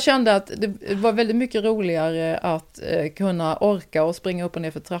 Annette. jag kände att det var väldigt mycket roligare att kunna orka och springa upp och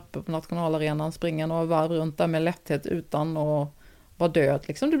ner för trappor på nationalarenan, springa några varv runt där med lätthet utan att vara död.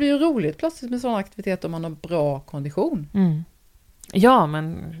 Liksom. Det blir ju roligt plötsligt med sådana aktiviteter om man har bra kondition. Ja,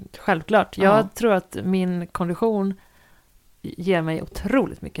 men självklart. Jag tror att min kondition ger mig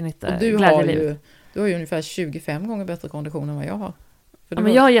otroligt mycket nytta. Och du har ju ungefär 25 gånger bättre kondition än vad jag har. För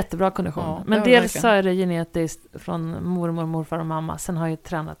men jag har jättebra kondition. Ja, men det dels verkligen. så är det genetiskt från mormor, morfar och mamma. Sen har jag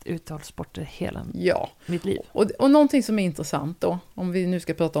tränat uthållssporter hela mitt liv. Och någonting som är intressant då, om vi nu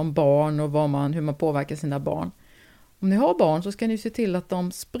ska prata om barn och hur man påverkar sina barn. Om ni har barn så ska ni se till att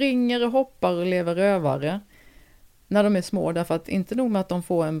de springer och hoppar och lever rövare när de är små. Därför att inte nog med att de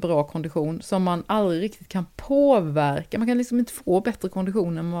får en bra kondition som man aldrig riktigt kan påverka. Man kan liksom inte få bättre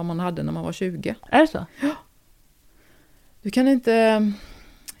kondition än vad man hade när man var 20. Är det så? Ja. Du kan inte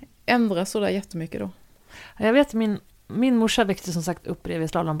ändra så där jättemycket då. Jag vet, min morsa växte som sagt upp bredvid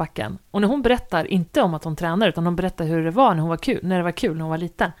slalombacken. Och när hon berättar, inte om att hon tränar, utan hon berättar hur det var när det var kul när hon var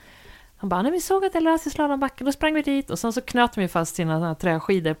liten. Han bara, när vi såg att jag läste slalombacken, då sprang vi dit. Och sen så knöt de ju fast sina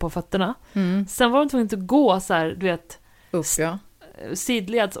träskidor på fötterna. Mm. Sen var de tvungna att gå så här, du vet, upp, ja.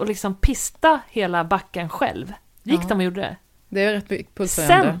 sidleds och liksom pista hela backen själv. Gick de och gjorde det. Det är rätt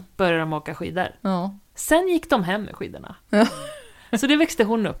pulserande. Sen började de åka skidor. Ja. Sen gick de hem med skidorna. Ja. Så det växte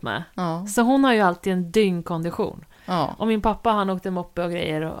hon upp med. Ja. Så hon har ju alltid en dyngkondition. Ja. Och min pappa, han åkte moppe och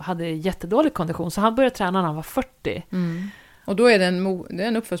grejer och hade jättedålig kondition. Så han började träna när han var 40. Mm. Och då är det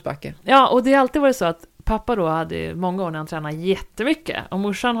en uppförsbacke. Ja, och det har alltid varit så att pappa då hade många år när han tränade jättemycket. Och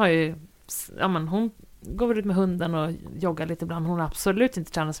morsan har ju, ja men hon går väl ut med hunden och joggar lite ibland. Men hon har absolut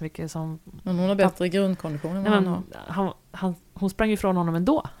inte tränat så mycket som... Men hon har bättre grundkondition än vad han har. Hon sprang ifrån honom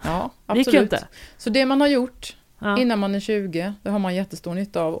ändå. Ja, absolut. Det gick ju inte. Så det man har gjort Ja. innan man är 20, det har man jättestor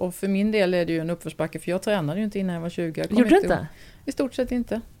nytta av. Och för min del är det ju en uppförsbacke, för jag tränade ju inte innan jag var 20. Gjorde du inte? I stort sett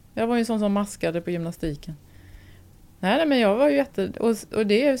inte. Jag var ju en sån som maskade på gymnastiken. Nej, men jag var ju och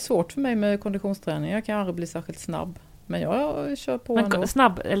det är svårt för mig med konditionsträning. Jag kan aldrig bli särskilt snabb. Men jag kör på ändå. Men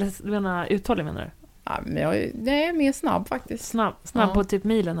snabb, eller du menar uthållig menar du? Ja, men jag är mer snabb faktiskt. Snabb Ja. på typ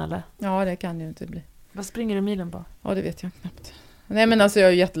milen eller? Ja, det kan det ju inte bli. Vad springer du milen på? Ja, det vet jag knappt. Nej, men alltså jag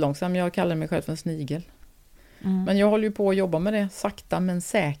är jättelångsam. Jag kallar mig själv för en snigel. Mm. Men jag håller ju på att jobba med det, sakta men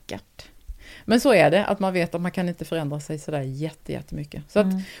säkert. Men så är det, att man vet att man kan inte förändra sig sådär jättemycket. Så att,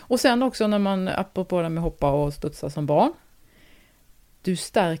 och sen också när man, apropå det med hoppa och studsa som barn, du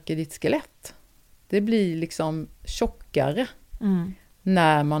stärker ditt skelett. Det blir liksom tjockare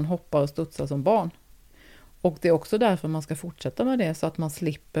när man hoppar och studsar som barn. Och det är också därför man ska fortsätta med det, så att man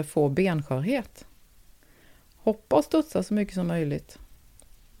slipper få benskörhet. Hoppa och studsa så mycket som möjligt.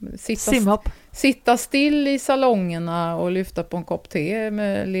 Simhopp. Sitta still i salongerna och lyfta på en kopp te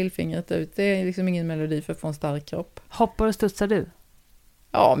med lillfingret ut. Det är liksom ingen melodi för att få en stark kropp. Hoppar och studsar du?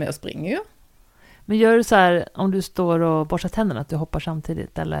 Ja, men jag springer ju. Men gör du så här om du står och borstar tänderna att du hoppar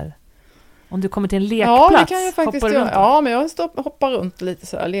samtidigt? Eller om du kommer till en lekplats? Ja, det kan jag faktiskt göra. Runt? Ja, men jag hoppar runt lite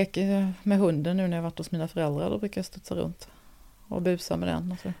så här. Leker med hunden nu när jag varit hos mina föräldrar. Då brukar jag studsa runt och busa med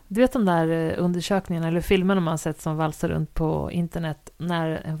den. Alltså. Du vet de där undersökningarna eller filmerna man sett som valsar runt på internet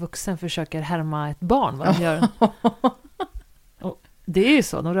när en vuxen försöker härma ett barn, vad de gör. Och det är ju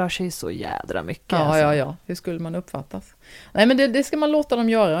så, de rör sig så jädra mycket. Ja. Hur skulle man uppfattas? Nej, men det ska man låta dem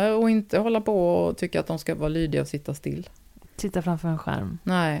göra och inte hålla på och tycka att de ska vara lydiga och sitta still. Titta framför en skärm.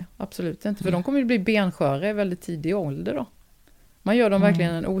 Nej, absolut inte. För de kommer ju bli bensköra i väldigt tidig ålder då. Man gör dem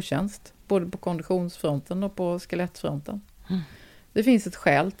verkligen en otjänst. Både på konditionsfronten och på skelettfronten. Det finns ett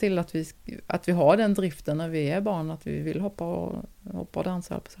skäl till att vi har den driften när vi är barn. Att vi vill hoppa och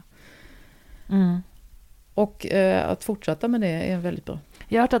dansa. Och att fortsätta med det är väldigt bra.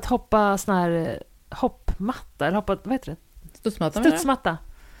 Jag har hört att hoppa sån här hoppmatta. Eller hoppa, vad heter det? Studsmatta.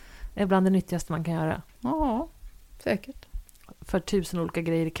 Är bland det nyttigaste man kan göra. Ja, säkert. För 1000 olika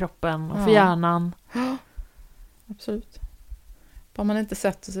grejer i kroppen och för hjärnan. Ja, absolut. Bara man inte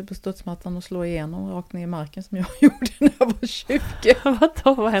sätter sig på studsmattan och slår igenom rakt ner i marken som jag gjorde när jag var 20.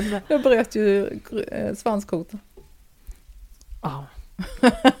 Vad hände? Jag bröt ju svanskotan. Ja.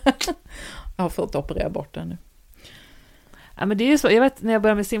 Jag har fått operera bort den nu. Ja, men det är ju så. Jag vet, när jag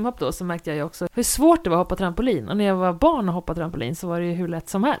började med simhopp då så märkte jag ju också hur svårt det var att hoppa trampolin. Och när jag var barn och hoppade trampolin så var det ju hur lätt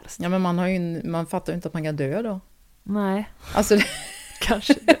som helst. Ja, men man fattar ju inte att man kan dö då. Nej. Alltså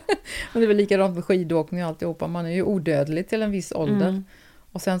kanske. Men det är väl likadant med skidåkning och alltihopa. Man är ju odödlig till en viss ålder.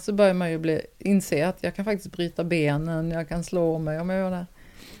 Och sen så börjar man ju inse att jag kan faktiskt bryta benen, jag kan slå mig om jag gör det.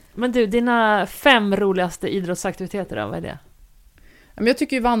 Men du, dina 5 roligaste idrottsaktiviteter då, vad är det? Men jag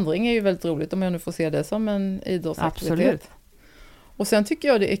tycker ju vandring är ju väldigt roligt, om jag nu får se det som en idrottsaktivitet. Absolut. Och sen tycker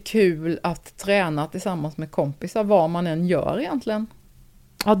jag det är kul att träna tillsammans med kompisar, vad man än gör egentligen.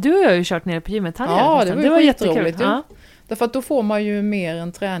 Ja, du har ju kört ner på gymmet här. Ja, det var jätteroligt. Ja. Därför att då får man ju mer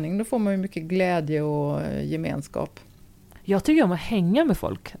än träning, då får man ju mycket glädje och gemenskap. Jag tycker om att hänga med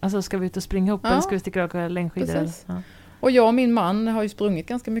folk. Alltså ska vi ut och springa ihop eller ska vi sticka raka längdskidor? Ja. Och jag och min man har ju sprungit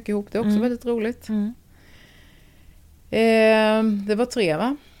ganska mycket ihop, det är också väldigt roligt. Det var 3,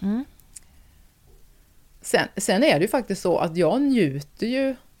 va? Sen är det ju faktiskt så att jag njuter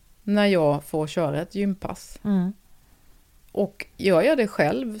ju när jag får köra ett gympass. Mm. Och gör jag det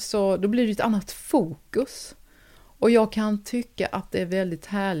själv så då blir det ett annat fokus. Och jag kan tycka att det är väldigt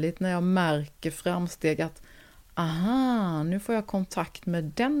härligt när jag märker framsteg att aha, nu får jag kontakt med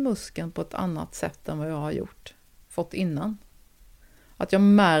den muskeln på ett annat sätt än vad jag har fått innan. Att jag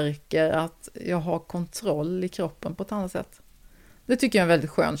märker att jag har kontroll i kroppen på ett annat sätt. Det tycker jag är en väldigt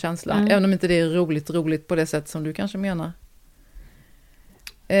skön känsla. Även om inte det är roligt på det sätt som du kanske menar.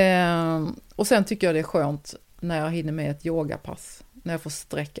 Och sen tycker jag det är skönt när jag hinner med ett yogapass. När jag får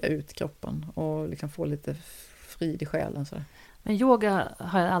sträcka ut kroppen och liksom få lite frid i själen. Sådär. Men yoga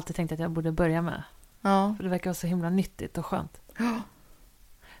har jag alltid tänkt att jag borde börja med. Ja. För det verkar vara så himla nyttigt och skönt. Ja.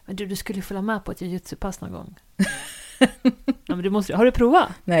 Men du skulle följa med på ett jiu-jitsu-pass någon gång. Ja, men har du provat?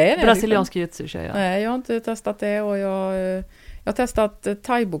 Nej, Brasiliansk jiu-jitsu kör jag. Nej, jag har inte testat det och jag har testat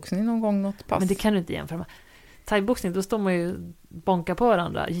thai-boxning någon gång, något pass. Men det kan du inte jämföra med. Thai-boxning, då står man ju bonka på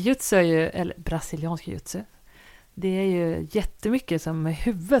varandra. Jiu-jitsu är ju, eller brasiliansk jiu-jitsu, det är ju jättemycket som med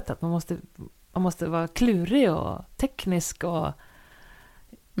huvudet, att man måste vara klurig och teknisk och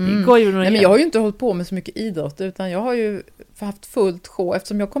Nej, men jag har ju inte hållit på med så mycket idrott, utan jag har ju haft fullt sjå,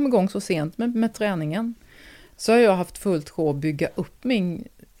 eftersom jag kom igång så sent med träningen, så har jag haft fullt sjå att bygga upp min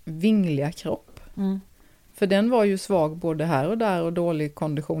vingliga kropp. För den var ju svag både här och där och dålig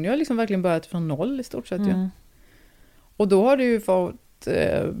kondition. Jag har liksom verkligen börjat från noll i stort sett. Ja. Och då har det ju fått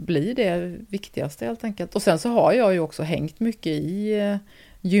bli det viktigaste helt enkelt. Och sen så har jag ju också hängt mycket i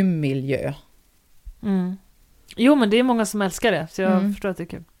gymmiljö. Jo, men det är många som älskar det, så jag förstår att det är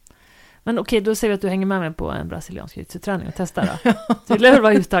kul. Men okej, då säger vi att du hänger med mig på en brasiliansk jiu-jitsu-träning och testar då. Du lär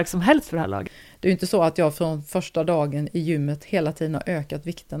vara hur stark som helst för det här laget. Det är ju inte så att jag från första dagen i gymmet hela tiden har ökat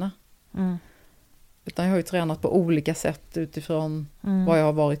vikterna. Utan jag har ju tränat på olika sätt utifrån vad jag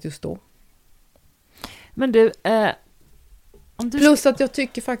har varit just då. Men du, plus att jag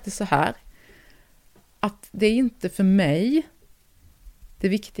tycker faktiskt så här, att det är inte för mig det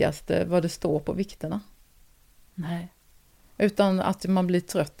viktigaste vad det står på vikterna. Nej. Utan att man blir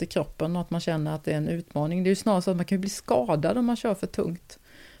trött i kroppen och att man känner att det är en utmaning. Det är ju snarare så att man kan bli skadad om man kör för tungt.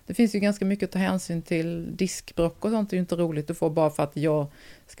 Det finns ju ganska mycket att ta hänsyn till. Diskbrock och sånt är ju inte roligt att få bara för att jag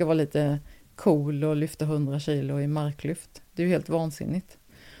ska vara lite cool och lyfta 100 kilo i marklyft. Det är ju helt vansinnigt.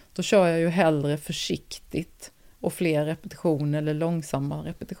 Då kör jag ju hellre försiktigt och fler repetitioner eller långsamma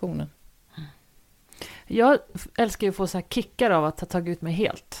repetitioner. Jag älskar ju att få så här kickar av att ha tagit ut mig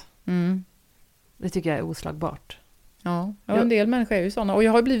helt. Det tycker jag är oslagbart. Ja, en del människor är ju sådana. Och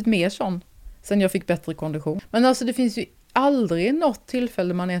jag har ju blivit mer sån sen jag fick bättre kondition. Men alltså det finns ju aldrig något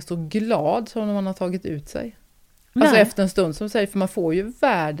tillfälle man är så glad som när man har tagit ut sig. Nej. Alltså efter en stund som säger, för man får ju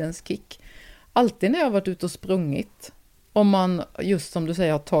världens kick. Alltid när jag har varit ute och sprungit, om man just som du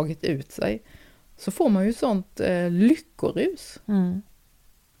säger har tagit ut sig, så får man ju sånt lyckorus.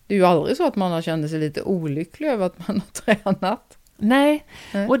 Det är ju aldrig så att man har känt sig lite olycklig över att man har tränat. Nej,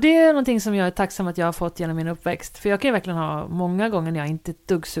 och det är någonting som jag är tacksam att jag har fått genom min uppväxt. För jag kan ju verkligen ha många gånger när jag inte är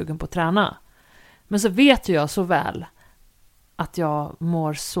duggsugen på att träna. Men så vet ju jag så väl att jag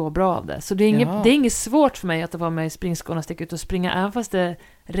mår så bra av det. Så det är inget svårt för mig att vara med i springskål och sticka ut och springa, även fast det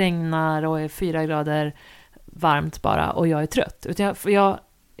regnar och är 4 grader varmt bara och jag är trött. Utan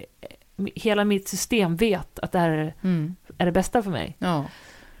hela mitt system vet att det här är det bästa för mig. Ja.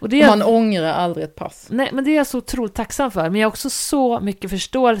 Och man ångrar aldrig ett pass. Nej, men det är jag så otroligt tacksam för. Men jag har också så mycket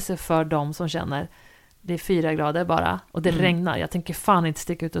förståelse för dem som känner det är 4 grader bara och det regnar. Jag tänker fan inte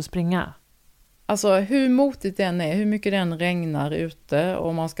sticka ut och springa. Alltså hur motigt den är, hur mycket den regnar ute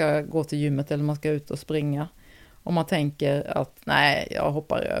och man ska gå till gymmet eller man ska ut och springa. Och man tänker att nej, jag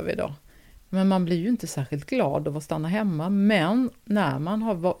hoppar över idag. Men man blir ju inte särskilt glad av att stanna hemma. Men när man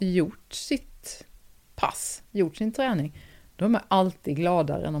har gjort sitt pass, gjort sin träning, då är man alltid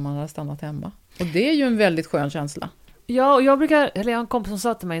gladare än om man hade stannat hemma. Och det är ju en väldigt skön känsla. Ja, och jag har en kompis som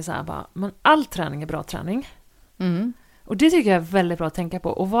sa till mig så här bara, men all träning är bra träning. Och det tycker jag är väldigt bra att tänka på.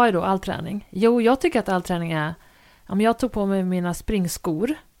 Och vad är då all träning? Jo, jag tycker att all träning är, om jag tog på mig mina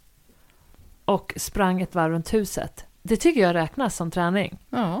springskor och sprang ett varv runt huset. Det tycker jag räknas som träning.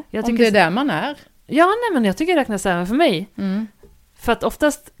 Ja, jag om det är där man är. Ja, nej, men jag tycker det räknas även för mig. För att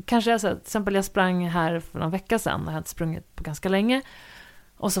oftast kanske jag så, till exempel jag sprang här för någon vecka sedan. Jag har inte sprungit på ganska länge.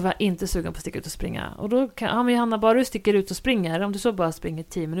 Och så var jag inte sugen på att sticka ut och springa. Och då kan men Hanna, bara du sticker ut och springer. Om du så bara springer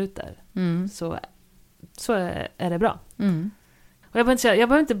 10 minuter. Så är det bra. Och jag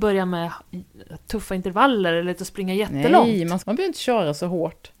behöver inte börja med tuffa intervaller eller att springa jättelångt. Nej, man behöver inte köra så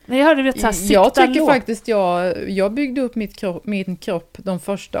hårt. Nej, jag hörde det så här, sikta jag tycker lågt. faktiskt jag byggde upp min kropp de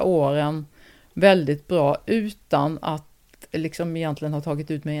första åren väldigt bra utan att liksom egentligen ha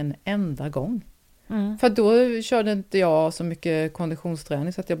tagit ut mig en enda gång. För då körde inte jag så mycket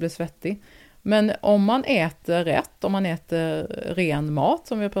konditionsträning så att jag blev svettig. Men om man äter rätt, om man äter ren mat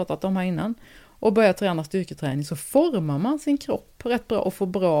som vi har pratat om här innan och börjar träna styrketräning, så formar man sin kropp rätt bra och får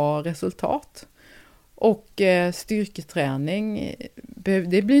bra resultat. Och styrketräning,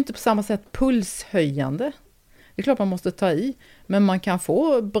 det blir inte på samma sätt pulshöjande. Det är klart man måste ta i, men man kan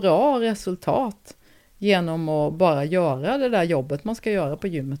få bra resultat genom att bara göra det där jobbet man ska göra på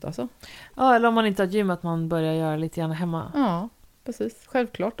gymmet alltså. Ja, eller om man inte har gym, att man börjar göra lite grann hemma. Ja, precis.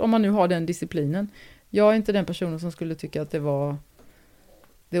 Självklart. Om man nu har den disciplinen. Jag är inte den personen som skulle tycka att det var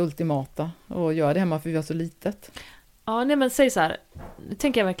det ultimata att göra det hemma för vi har så litet. Ja, nej men säg så här. Nu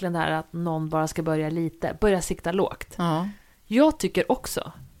tänker jag verkligen det här att någon bara ska börja lite. Börja sikta lågt. Ja. Jag tycker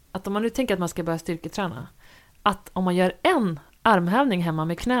också att om man nu tänker att man ska börja styrketräna, att om man gör en armhävning hemma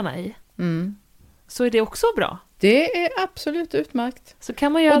med knäna i, så är det också bra. Det är absolut utmärkt. Så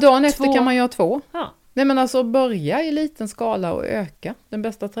kan man göra och dagen efter kan man göra 2. Ja. Nej men alltså börja i liten skala och öka. Den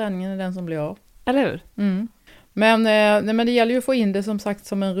bästa träningen är den som blir av. Eller hur? Men det gäller ju att få in det som sagt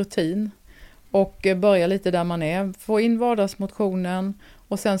som en rutin. Och börja lite där man är. Få in vardagsmotionen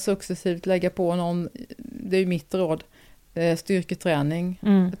och sen successivt lägga på någon, det är ju mitt råd, styrketräning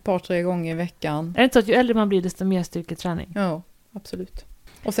ett par, 3 gånger i veckan. Är det inte så att ju äldre man blir desto mer styrketräning? Ja, absolut.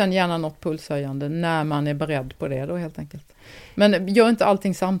 Och sen gärna något pulshöjande när man är beredd på det då helt enkelt. Men gör inte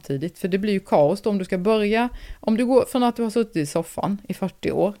allting samtidigt för det blir ju kaos då om du ska börja. Om du går från att du har suttit i soffan i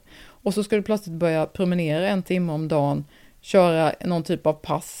 40 år och så ska du plötsligt börja promenera 1 timme om dagen, köra någon typ av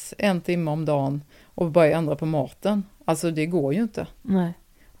pass 1 timme om dagen och börja ändra på maten. Alltså det går ju inte. Nej.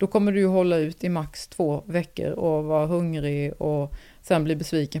 Då kommer du ju hålla ut i max 2 veckor och vara hungrig och sen bli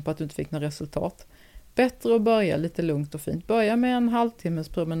besviken på att du inte fick något resultat. Bättre att börja lite lugnt och fint. Börja med en halvtimmes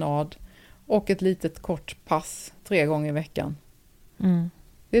promenad och ett litet kort pass 3 gånger i veckan.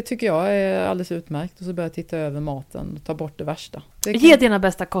 Det tycker jag är alldeles utmärkt. Och så börja titta över maten och ta bort det värsta. Ge dina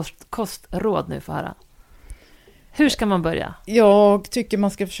bästa kostråd nu för höra. Hur ska man börja? Jag tycker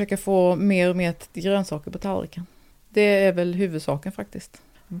man ska försöka få mer och mer grönsaker på tallriken. Det är väl huvudsaken faktiskt.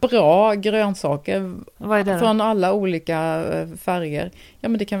 Bra grönsaker. Vad är det då? Från alla olika färger. Ja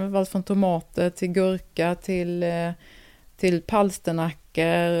men det kan väl vara från tomater till gurka till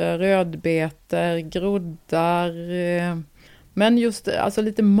palsternackor, rödbetor, groddar. Men just alltså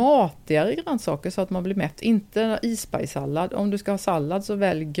lite matigare grönsaker så att man blir mätt. Inte isbergssallad. Om du ska ha sallad så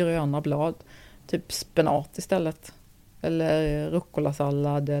välj gröna blad. Typ spenat istället. Eller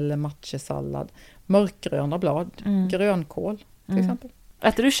rucola-sallad eller matjesallad. Mörkgröna blad. Grönkål till exempel.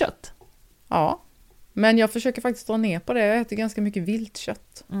 Äter du kött? Ja, men jag försöker faktiskt dra ner på det. Jag äter ganska mycket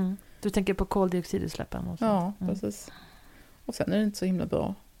viltkött. Du tänker på koldioxidutsläppen? Och så. Ja, precis. Och sen är det inte så himla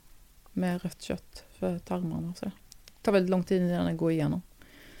bra med rött kött för tarmarna. Och så. Det tar väldigt lång tid innan den går igenom.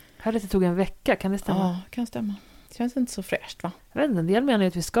 Jag hörde att det tog en vecka, kan det stämma? Ja, kan stämma. Det känns inte så fräscht va? Jag vet inte, en del menar ju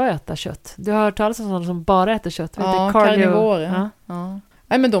att vi ska äta kött. Du har hört talas om sådana som bara äter kött. Ja, karnivor. Ja.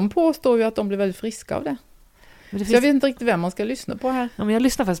 Nej, men de påstår ju att de blir väldigt friska av det. Så jag vet inte riktigt vem man ska lyssna på här. Ja, men jag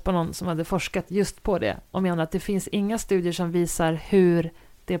lyssnade faktiskt på någon som hade forskat just på det. Och menar att det finns inga studier som visar hur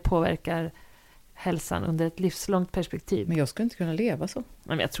det påverkar hälsan under ett livslångt perspektiv. Men jag skulle inte kunna leva så.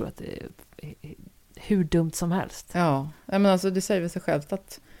 Men jag tror att det är hur dumt som helst. Ja, men alltså det säger väl sig självt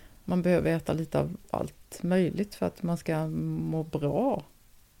att man behöver äta lite av allt möjligt för att man ska må bra.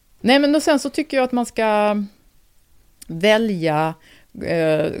 Nej, men och sen så tycker jag att man ska välja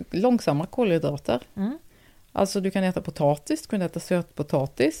långsamma kolhydrater. Alltså du kan äta potatis, du kan äta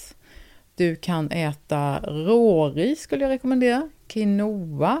sötpotatis. Du kan äta råris skulle jag rekommendera.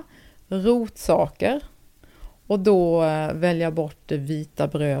 Quinoa, rotsaker. Och då välja bort det vita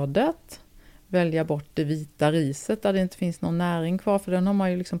brödet. Välja bort det vita riset där det inte finns någon näring kvar för den har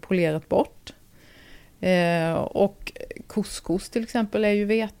man ju liksom polerat bort. Och couscous till exempel är ju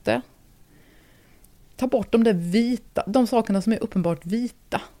vete. Ta bort de där vita, de sakerna som är uppenbart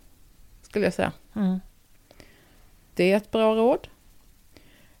vita skulle jag säga. Det är ett bra råd.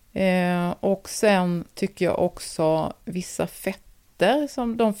 Och sen tycker jag också vissa fetter,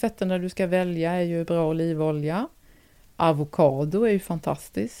 som de fetterna du ska välja är ju bra olivolja. Avokado är ju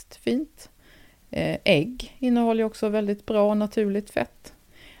fantastiskt fint. Ägg innehåller också väldigt bra naturligt fett.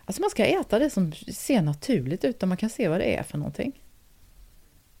 Alltså man ska äta det som ser naturligt ut, där man kan se vad det är för någonting.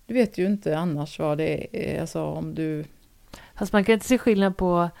 Du vet ju inte annars vad det är, alltså om du... Fast man kan inte se skillnad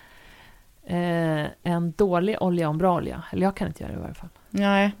på en dålig olja och en bra olja. Eller jag kan inte göra det i varje fall.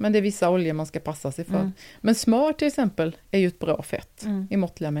 Nej, men det är vissa oljor man ska passa sig för. Men smör till exempel är ju ett bra fett i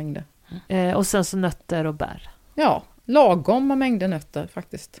måttliga mängder. Och sen så nötter och bär. Ja, lagom mängder nötter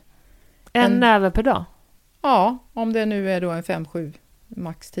faktiskt. En näve per dag? Ja, om det nu är då en 5-7,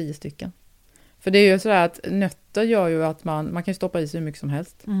 max 10 stycken. För det är ju sådär att nötter gör ju att man kan ju stoppa i sig hur mycket som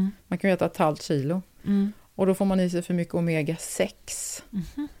helst. Man kan ju äta 1/2 kilo. Och då får man i sig för mycket omega-6.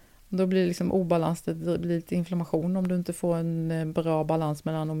 Då blir det liksom obalans, det blir lite inflammation om du inte får en bra balans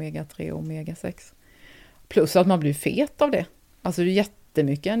mellan omega-3 och omega-6. Plus att man blir fet av det. Alltså det är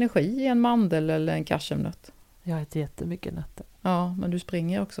jättemycket energi i en mandel eller en cashewnöt. Jag äter jättemycket nötter. Ja, men du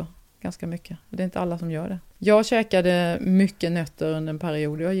springer också ganska mycket. Det är inte alla som gör det. Jag käkade mycket nötter under en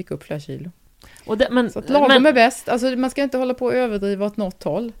period. Jag gick upp flera kilo. Och det, så att lagom är bäst. Alltså man ska inte hålla på och överdriva åt något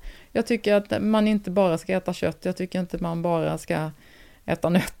håll. Jag tycker att man inte bara ska äta kött. Jag tycker inte man bara ska äta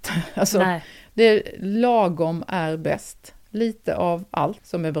nötter. Alltså, lagom är bäst. Lite av allt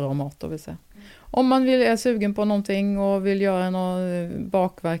som är bra mat, då vill säga. Om man är sugen på någonting och vill göra någon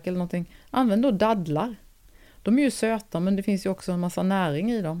bakverk eller någonting, använd då dadlar. De är ju söta, men det finns ju också en massa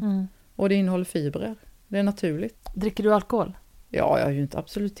näring i dem. Och det innehåller fibrer. Det är naturligt. Dricker du alkohol? Ja, jag är ju inte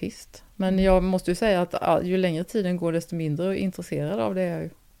absolutist. Men jag måste ju säga att ju längre tiden går, desto mindre intresserad av det är jag ju.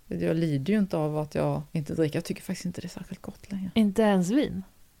 Jag lider ju inte av att jag inte dricker. Jag tycker faktiskt inte det är särskilt gott längre. Inte ens vin?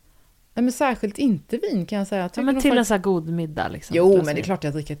 Nej, men särskilt inte vin kan jag säga. Ja, men till en sån här god middag liksom. Jo, men det är klart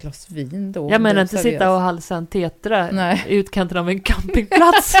jag dricker ett glas vin då. Jag menar inte sitta och halsa tetra i utkanten av en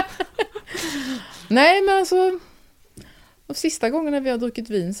campingplats. Nej, men alltså... Och sista gången när vi har druckit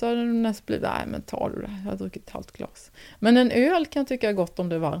vin så har det nästan blivit, nej men tar du det, jag har druckit ett halvt glas. Men en öl kan jag tycka är gott om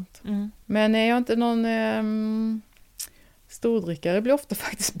det är varmt. Men är jag inte någon stordrickare blir ofta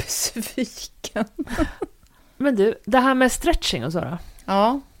faktiskt besviken. Men du, det här med stretching och så då?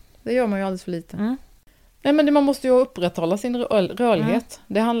 Ja, det gör man ju alldeles för lite. Nej, men man måste ju upprätthålla sin rörlighet.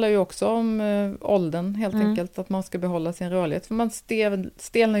 Det handlar ju också om åldern helt enkelt, att man ska behålla sin rörlighet. För man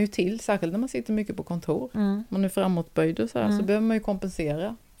stelnar ju till, särskilt när man sitter mycket på kontor. Man är framåtböjd och så behöver man ju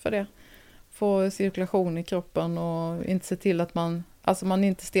kompensera för det. Få cirkulation i kroppen och inte se till att man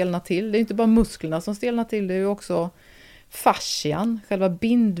inte stelnar till. Det är inte bara musklerna som stelnar till, det är ju också fascian, själva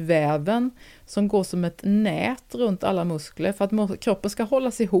bindväven som går som ett nät runt alla muskler. För att kroppen ska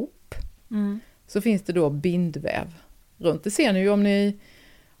hållas ihop. Så finns det då bindväv runt. Det ser ni ju om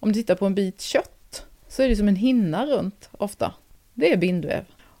ni tittar på en bit kött, så är det som en hinna runt ofta. Det är bindväv.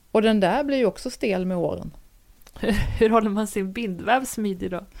 Och den där blir ju också stel med åren. Hur håller man sin bindväv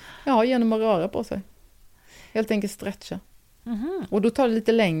smidig då? Ja, genom att röra på sig. Helt enkelt stretcha. Och då tar det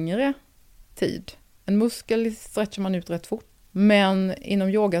lite längre tid. En muskel stretchar man ut rätt fort. Men inom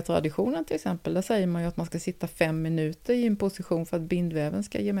yogatraditionen till exempel, där säger man ju att man ska sitta 5 minuter i en position för att bindväven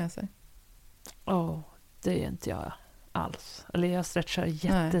ska ge med sig. Det är inte jag alls. Eller jag stretchar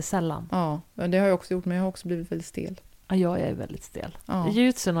jättesällan. Ja, det har jag också gjort, men jag har också blivit väldigt stel. Ja, jag är väldigt stel.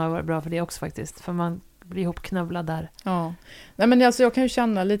 Jiu-jitsu har varit bra för det också faktiskt. För man blir ihopknövlad där. Ja. Nej, men alltså jag kan ju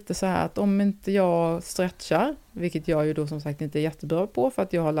känna lite så här att om inte jag stretchar, vilket jag ju då som sagt inte är jättebra på för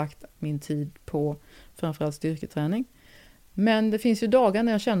att jag har lagt min tid på framförallt styrketräning. Men det finns ju dagar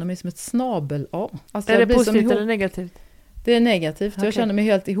när jag känner mig som ett snabel-A. Alltså är det positivt eller negativt? Det är negativt. Okay. Jag känner mig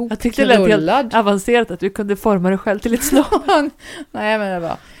helt ihop. Jag tyckte det lät helt avancerat att du kunde forma dig själv till ett snabel. Nej,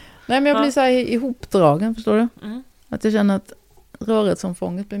 men jag blir så här ihopdragen, förstår du? Att jag känner att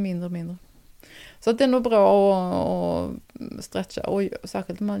rörelseomfånget blir mindre och mindre. Så att det är nog bra att stretcha, och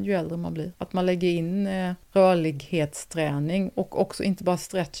särskilt ju äldre man blir. Att man lägger in rörlighetsträning och också inte bara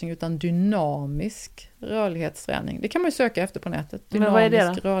stretching utan dynamisk rörlighetsträning. Det kan man ju söka efter på nätet. Dynamisk vad är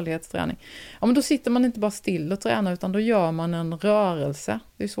det då? Rörlighetsträning. Ja, men då sitter man inte bara still och tränar utan då gör man en rörelse.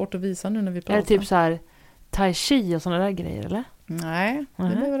 Det är svårt att visa nu när vi pratar. Är det typ så här tai chi och sådana där grejer eller? Nej, det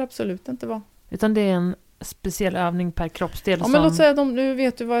behöver det absolut inte vara. Utan det är en speciell övning per kroppsdel. Ja, men låt säga att nu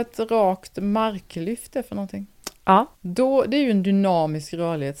vet du vad ett rakt marklyft är för någonting. Ja. Det är ju en dynamisk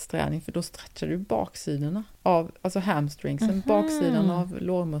rörlighetsträning, för då stretchar du baksidorna av, alltså hamstringsen, baksidan av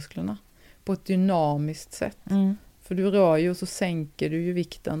lårmusklerna på ett dynamiskt sätt. För du rör ju och så sänker du ju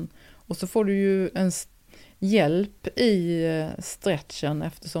vikten och så får du ju en hjälp i stretchen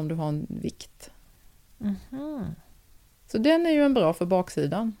eftersom du har en vikt. Så den är ju en bra för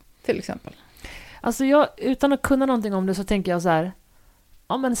baksidan till exempel. Alltså jag, utan att kunna någonting om det så tänker jag så här,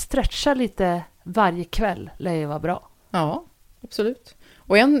 ja men stretcha lite varje kväll lär ju vara bra. Ja, absolut.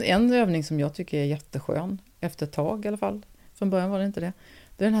 Och en övning som jag tycker är jätteskön, efter ett tag i alla fall, från början var det inte det,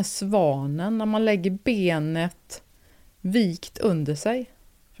 det är den här svanen, när man lägger benet vikt under sig.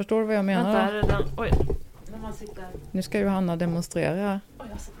 Förstår du vad jag menar? Vänta, oj, när man sitter... Nu ska ju Hanna demonstrera här. Oj,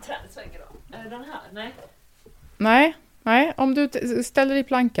 jag ser träningsväggar då. Är det den här? Nej. Nej, om du ställer dig i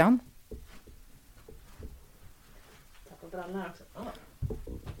plankan.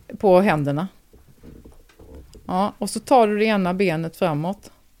 På händerna. Ja, och så tar du det ena benet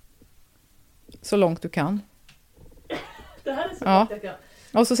framåt. Så långt du kan. Det här är så långt jag kan.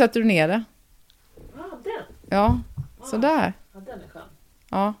 Och så sätter du ner det. Ja, sådär. Ja, den är skön.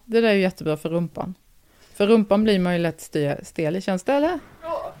 Ja, det där är ju jättebra för rumpan. För rumpan blir man ju lätt stel i, känns det eller?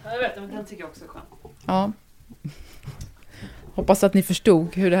 Ja, jag vet, men den tycker jag också är skön. Ja. Hoppas att ni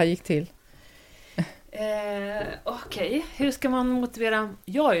förstod hur det här gick till. Okej, hur ska man motivera?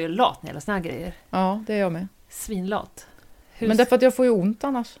 Jag är ju lat när det gäller såna här grejer. Ja, det är jag med. Svinlat. Men därför att jag får ju ont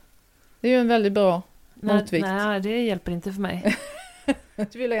annars. Det är ju en väldigt bra motvikt. Nej, det hjälper inte för mig.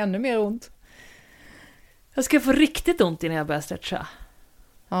 Du vill ha ännu mer ont. Jag ska få riktigt ont innan jag börjar stretcha.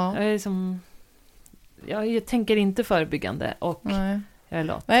 Ja. Jag tänker inte förebyggande och Nej. jag är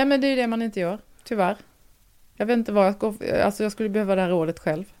lat. Nej, men det är det man inte gör. Tyvärr. Jag vet inte vad jag ska... Alltså jag skulle behöva det här rådet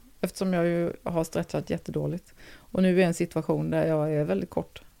själv. Eftersom jag ju har stretchat jättedåligt. Och nu är jag i en situation där jag är väldigt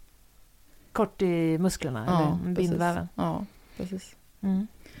kort. Kort i musklerna, eller bindväven. Ja, precis. Mm.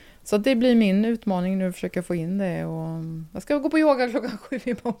 Så det blir min utmaning nu att försöka få in det. Och jag ska gå på yoga klockan 7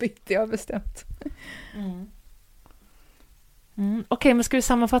 i morgon bitti, jag har bestämt. Okej, men ska vi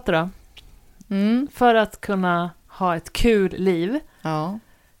sammanfatta då? För att kunna ha ett kul liv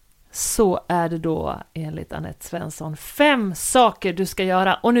så är det då enligt Anette Svensson 5 saker du ska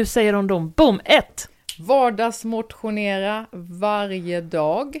göra. Och nu säger hon dem. Boom! 1. Vardagsmotionera varje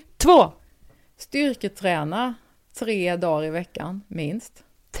dag. 2. Styrketräna 3 dagar i veckan, minst.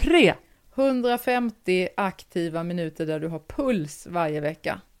 3. 150 aktiva minuter där du har puls varje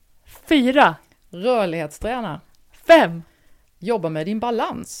vecka. 4. Rörlighetsträna. 5. Jobba med din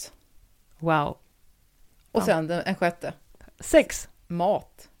balans. Wow. Och sen en 6. 6.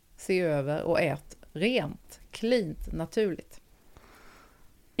 Mat. Se över och ät rent, cleant, naturligt.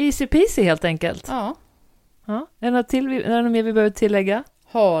 Easy peasy helt enkelt. Ja. Är det något mer vi behöver tillägga?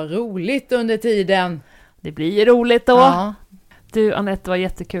 Ha roligt under tiden. Det blir roligt då. Ja. Du Anette, var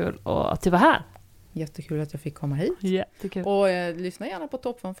jättekul att du var här. Jättekul att jag fick komma hit. Jättekul. Och lyssna gärna på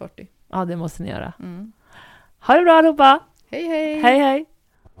Topp 40. Ja, det måste ni göra. Ha det bra allihopa. Hej hej. Hej hej.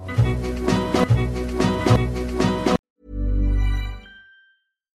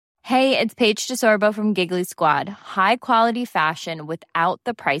 Hey, it's Paige DeSorbo from Giggly Squad. High quality fashion without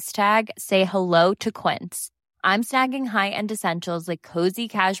the price tag. Say hello to Quince. I'm snagging high-end essentials like cozy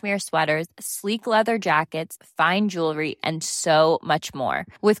cashmere sweaters, sleek leather jackets, fine jewelry, and so much more.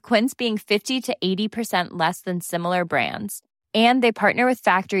 With Quince being 50 to 80% less than similar brands. And they partner with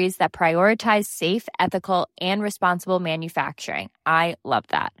factories that prioritize safe, ethical, and responsible manufacturing. I love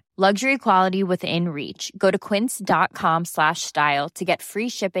that. Luxury quality within reach. Go to quince.com/style to get free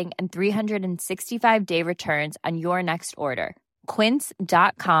shipping and 365-day returns on your next order.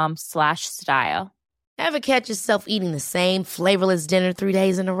 Quince.com/style. Ever catch yourself eating the same flavorless dinner 3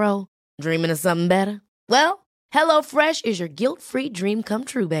 days in a row? Dreaming of something better? Well, HelloFresh is your guilt-free dream come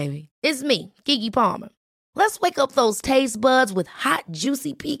true, baby. It's me, Keke Palmer. Let's wake up those taste buds with hot,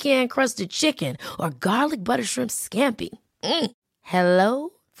 juicy pecan-crusted chicken or garlic butter shrimp scampi. Hello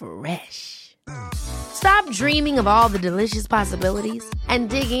Fresh. Stop dreaming of all the delicious possibilities and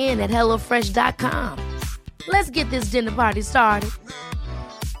dig in at HelloFresh.com. Let's get this dinner party started.